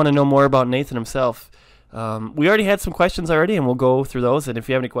maybe you want to know more about Nathan himself. We already had some questions already, and we'll go through those. And if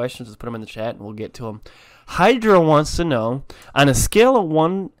you have any questions, just put them in the chat, and we'll get to them. Hydra wants to know, on a scale of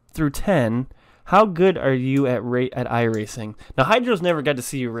 1 through 10, how good are you at iRacing? Now, Hydra's never got to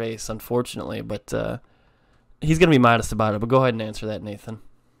see you race, unfortunately, but he's going to be modest about it. But go ahead and answer that, Nathan.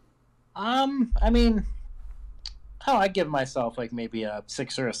 I mean, I'd give myself like maybe a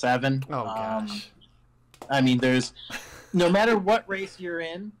 6 or a 7. Oh, gosh. I mean, no matter what race you're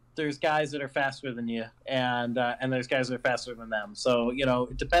in, there's guys that are faster than you, and there's guys that are faster than them. So,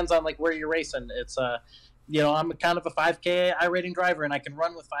 it depends on like where you're racing. It's I'm kind of a 5K iRating driver, and I can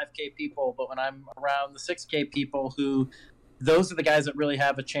run with 5K people, but when I'm around the 6K people, those are the guys that really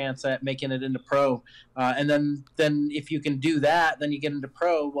have a chance at making it into pro. And then if you can do that, then you get into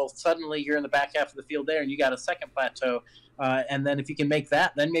pro. Well, suddenly you're in the back half of the field there, and you got a second plateau. And then if you can make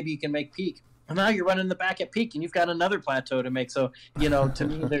that, then maybe you can make peak. And now you're running the back at peak, and you've got another plateau to make. So, to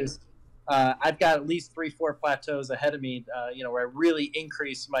me, there's I've got at least 3-4 plateaus ahead of me, where I really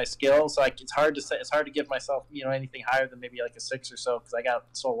increase my skill. So it's hard to say. It's hard to give myself, anything higher than maybe like a 6 or so, because I got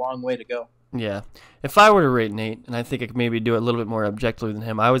so a long way to go. Yeah. If I were to rate Nate, and I think I could maybe do it a little bit more objectively than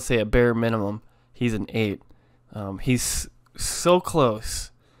him, I would say a bare minimum, he's an 8. He's so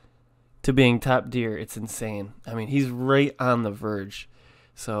close to being top tier. It's insane. I mean, he's right on the verge.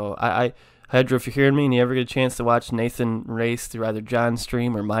 So Hydra, if you're hearing me and you ever get a chance to watch Nathan race through either John's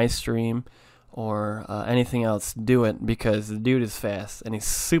stream or my stream or anything else, do it, because the dude is fast and he's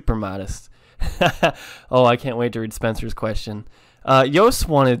super modest. Oh, I can't wait to read Spencer's question. Yost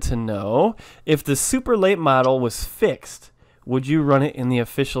wanted to know, if the super late model was fixed, would you run it in the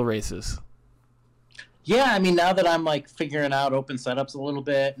official races? Yeah, I mean, now that I'm like figuring out open setups a little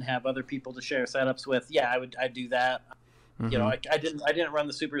bit and have other people to share setups with, yeah, I'd do that. I didn't run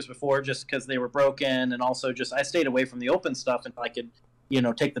the supers before just because they were broken, and also just I stayed away from the open stuff until I could,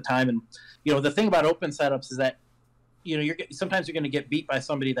 take the time. And the thing about open setups is that sometimes you're going to get beat by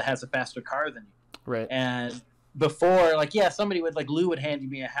somebody that has a faster car than you. Right. And before, somebody would Lou would hand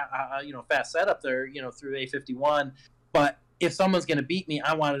me a fast setup there, through A51. But if someone's going to beat me,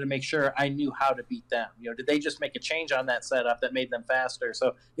 I wanted to make sure I knew how to beat them. Did they just make a change on that setup that made them faster?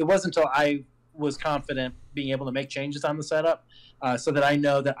 So it wasn't until I was confident being able to make changes on the setup, so that I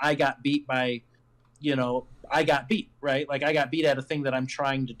know that I got beat by, I got beat, right? Like I got beat at a thing that I'm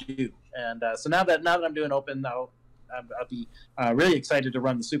trying to do. And so now that I'm doing open, I'll be really excited to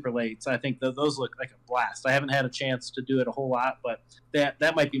run the super lates. I think those look like a blast. I haven't had a chance to do it a whole lot, but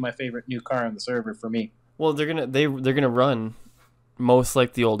that might be my favorite new car on the server for me. Well, they're gonna run most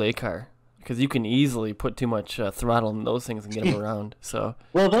like the old A car, because you can easily put too much throttle in those things and get them around. So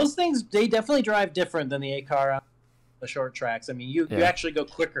well, those things, they definitely drive different than the A car on the short tracks. I mean, you actually go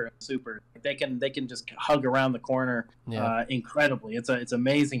quicker in super. They can just hug around the corner incredibly. It's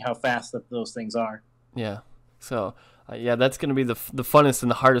amazing how fast those things are. Yeah. So that's gonna be the funnest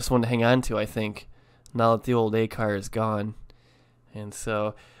and the hardest one to hang on to, I think, now that the old A car is gone. And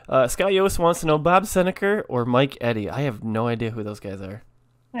so Scott Yost wants to know, Bob Seneca or Mike Eddy. I have no idea who those guys are.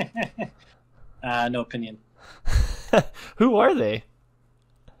 No opinion. Who are they?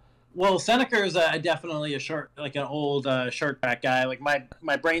 Well, Seneca is definitely an old short track guy. Like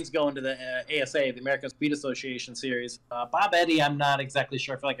my brain's going to the ASA, the American Speed Association series. Bob Eddy, I'm not exactly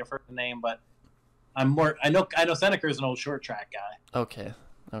sure. I feel like I've heard the name, but I know Seneca is an old short track guy. Okay.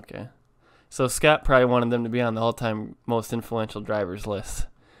 So Scott probably wanted them to be on the all-time most influential drivers list.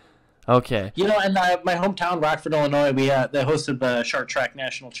 Okay. And my hometown, Rockford, Illinois, they hosted the Short Track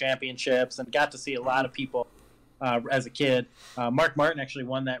National Championships and got to see a lot of people as a kid. Mark Martin actually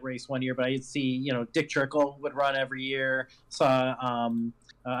won that race one year, but I would see, Dick Trickle would run every year. Saw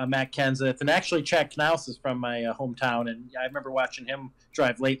Matt Kenseth, and actually Chad Knaus is from my hometown, and I remember watching him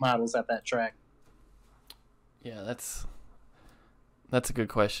drive late models at that track. Yeah, that's a good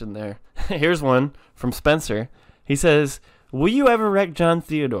question there. Here's one from Spencer. He says, will you ever wreck John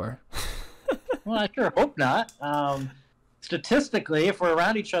Theodore? Well, I sure hope not. Statistically, if we're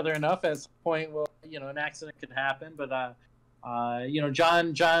around each other enough, at some point, well, an accident could happen. But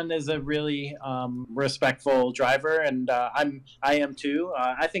John is a really respectful driver, and I am too.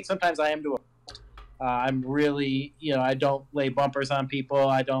 I think sometimes I am too. I'm really, I don't lay bumpers on people.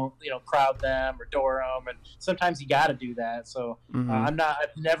 I don't, crowd them or door them, and sometimes you got to do that. So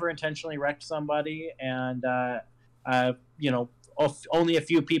I've never intentionally wrecked somebody, and only a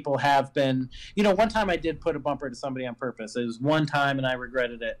few people have been. One time I did put a bumper to somebody on purpose. It was one time, and I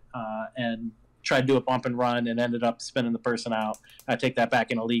regretted it, and tried to do a bump and run, and ended up spinning the person out. I take that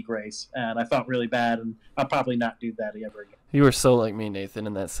back in a league race, and I felt really bad, and I'll probably not do that ever again. You were so like me, Nathan,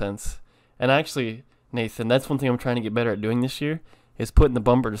 in that sense. And actually, Nathan, that's one thing I'm trying to get better at doing this year, is putting the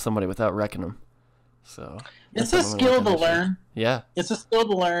bumper to somebody without wrecking them. So it's a skill to learn. Yeah, it's a skill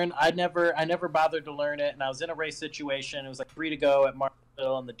to learn. I never bothered to learn it, and I was in a race situation. It was like 3 to go at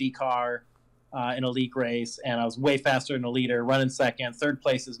Martinsville in the D car in a league race, and I was way faster than a leader, running second. Third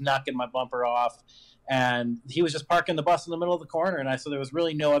place is knocking my bumper off, and he was just parking the bus in the middle of the corner, and so there was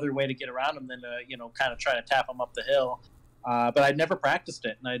really no other way to get around him than to kind of try to tap him up the hill. But I'd never practiced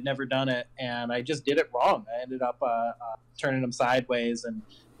it, and I'd never done it, and I just did it wrong. I ended up turning him sideways and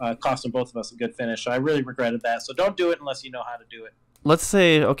costing both of us a good finish. So I really regretted that. So don't do it unless you know how to do it. Let's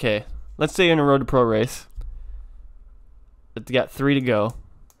say you're in a road to pro race. You got 3 to go.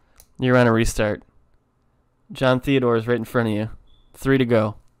 You're on a restart. John Theodore is right in front of you. 3 to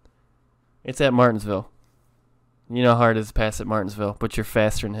go. It's at Martinsville. You know how hard it is to pass at Martinsville, but you're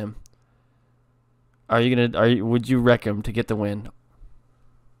faster than him. Would you wreck him to get the win?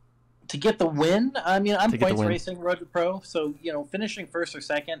 To get the win? I mean, I'm points racing road to pro, so finishing first or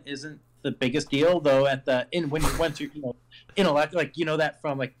second isn't the biggest deal. Though when you went through, intellect, that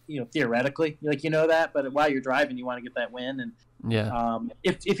from theoretically, that. But while you're driving, you want to get that win. And yeah,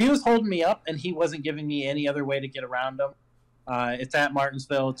 if he was holding me up and he wasn't giving me any other way to get around him, it's at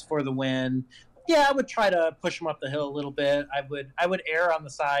Martinsville. It's for the win. Yeah, I would try to push him up the hill a little bit. I would err on the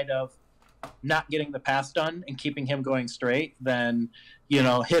side of not getting the pass done and keeping him going straight than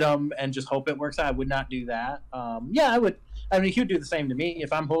hit him and just hope it works out. I would not do that. I would. I mean, he would do the same to me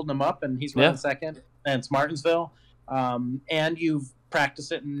if I'm holding him up and he's running second and it's Martinsville, and you've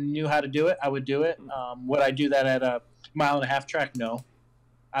practiced it and knew how to do it. I would do it. Would I do that at a 1.5 mile track? No.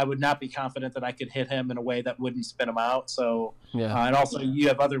 I would not be confident that I could hit him in a way that wouldn't spin him out. So, and also you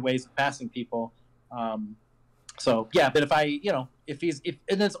have other ways of passing people. But if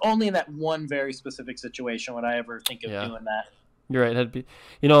it's only in that one very specific situation would I ever think of doing that. You're right. That'd be,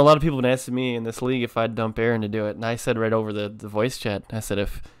 a lot of people have been asking me in this league if I'd dump Aaron to do it, and I said right over the voice chat, I said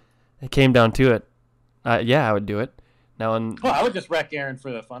if it came down to it, I would do it. Now, I would just wreck Aaron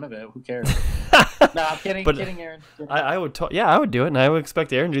for the fun of it. Who cares? No, I'm kidding. Kidding, Aaron. I would. I would do it, and I would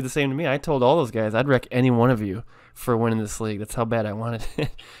expect Aaron to do the same to me. I told all those guys I'd wreck any one of you for winning this league. That's how bad I wanted it.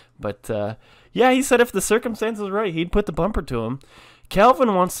 But he said if the circumstances were right, he'd put the bumper to him.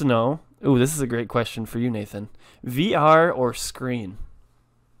 Calvin wants to know. Ooh, this is a great question for you, Nathan. VR or screen?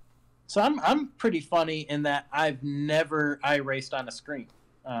 So I'm pretty funny in that I've never iRaced on a screen.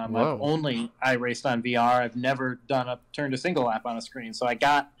 I've only iRaced on VR. I've never turned a single lap on a screen. So I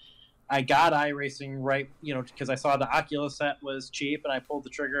got iRacing right, because I saw the Oculus set was cheap, and I pulled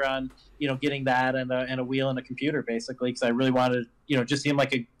the trigger on, getting that and a wheel and a computer basically, because I really wanted, just seemed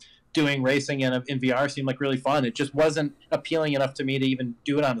like doing racing in VR seemed like really fun. It just wasn't appealing enough to me to even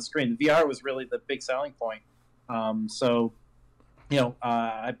do it on the screen. The VR was really the big selling point. I've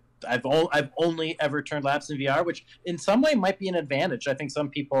only ever turned laps in VR, which in some way might be an advantage. I think some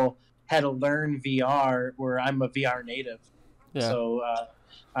people had to learn VR where I'm a VR native. Yeah. So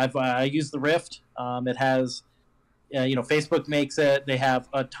I used the Rift. It has, Facebook makes it. They have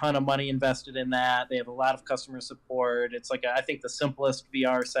a ton of money invested in that. They have a lot of customer support. It's I think the simplest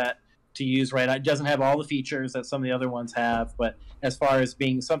VR set to use right now. It doesn't have all the features that some of the other ones have, but as far as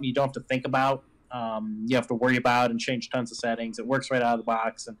being something you don't have to think about, you have to worry about and change tons of settings. It works right out of the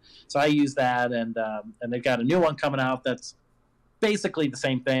box, and so I use that. And they've got a new one coming out that's basically the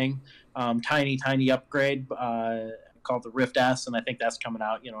same thing, tiny upgrade called the Rift S, and I think that's coming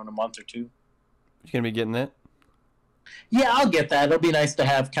out, in a month or two. You gonna be getting it? Yeah, I'll get that. It'll be nice to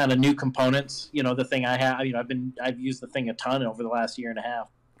have kind of new components. The thing I have, I've used the thing a ton over the last year and a half.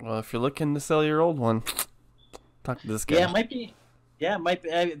 Well, if you're looking to sell your old one, talk to this Yeah, guy. it might be. Yeah, it might be.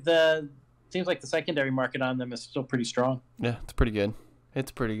 The seems like the secondary market on them is still pretty strong. Yeah, it's pretty good.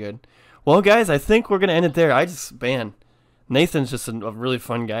 It's pretty good. Well, guys, I think we're gonna end it there. Man, Nathan's just a really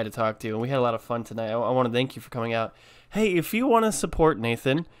fun guy to talk to, and we had a lot of fun tonight. I want to thank you for coming out. Hey, if you want to support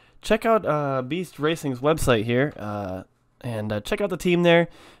Nathan, check out Beast Racing's website here, and check out the team there.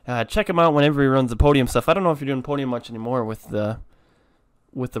 Check him out whenever he runs the podium stuff. I don't know if you're doing podium much anymore with the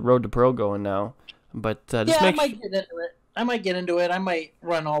Road to Pro going now, but just Yeah, I make might get into it. I might get into it. I might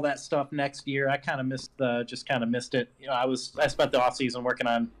run all that stuff next year. I kind of missed it. I spent the off season working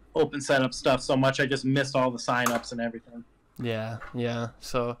on open setup stuff so much. I just missed all the signups and everything. Yeah.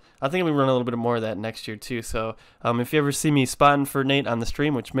 So I think we run a little bit more of that next year too. So if you ever see me spotting for Nate on the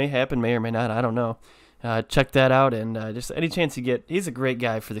stream, which may happen, may or may not, I don't know. Check that out, and just any chance you get, he's a great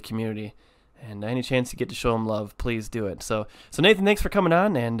guy for the community, and any chance you get to show him love, please do it. So Nathan, thanks for coming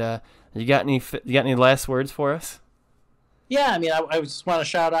on, and you got any last words for us? Yeah, I just want to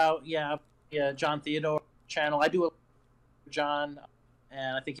shout out, John Theodore channel. I do a John,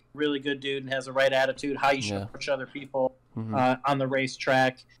 and I think he's a really good dude and has the right attitude. How you should approach other people on the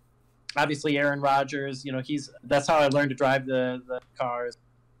racetrack. Obviously, Aaron Rodgers. That's how I learned to drive the cars,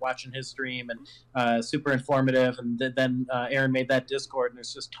 watching his stream, and super informative. And then Aaron made that Discord, and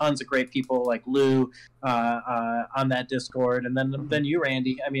there's just tons of great people like Lou on that Discord, and then you,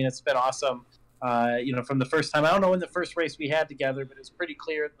 Randy. It's been awesome. From the first time, I don't know when the first race we had together, but it was pretty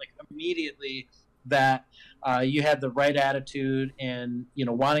clear, like immediately, that you had the right attitude and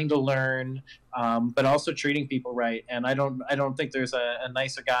wanting to learn, but also treating people right. And I don't think there's a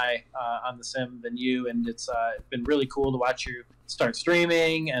nicer guy on the sim than you. And it's been really cool to watch you start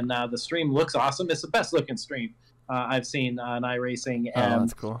streaming, and the stream looks awesome. It's the best looking stream I've seen on iRacing. And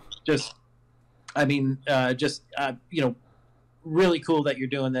that's cool. Really cool that you're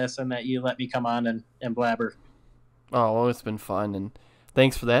doing this and that you let me come on and blabber. Oh, well, it's been fun, and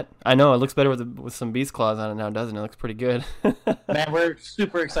thanks for that. I know it looks better with some beast claws on it now, doesn't it? It looks pretty good. Man, we're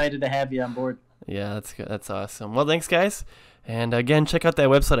super excited to have you on board. Yeah, that's good. That's awesome. Well, thanks, guys. And again, check out that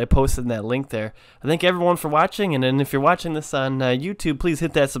website. I posted in that link there. I thank everyone for watching, and then if you're watching this on YouTube, please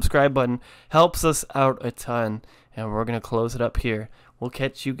hit that subscribe button. Helps us out a ton, and we're going to close it up here. We'll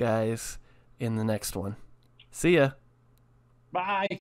catch you guys in the next one. See ya. Bye.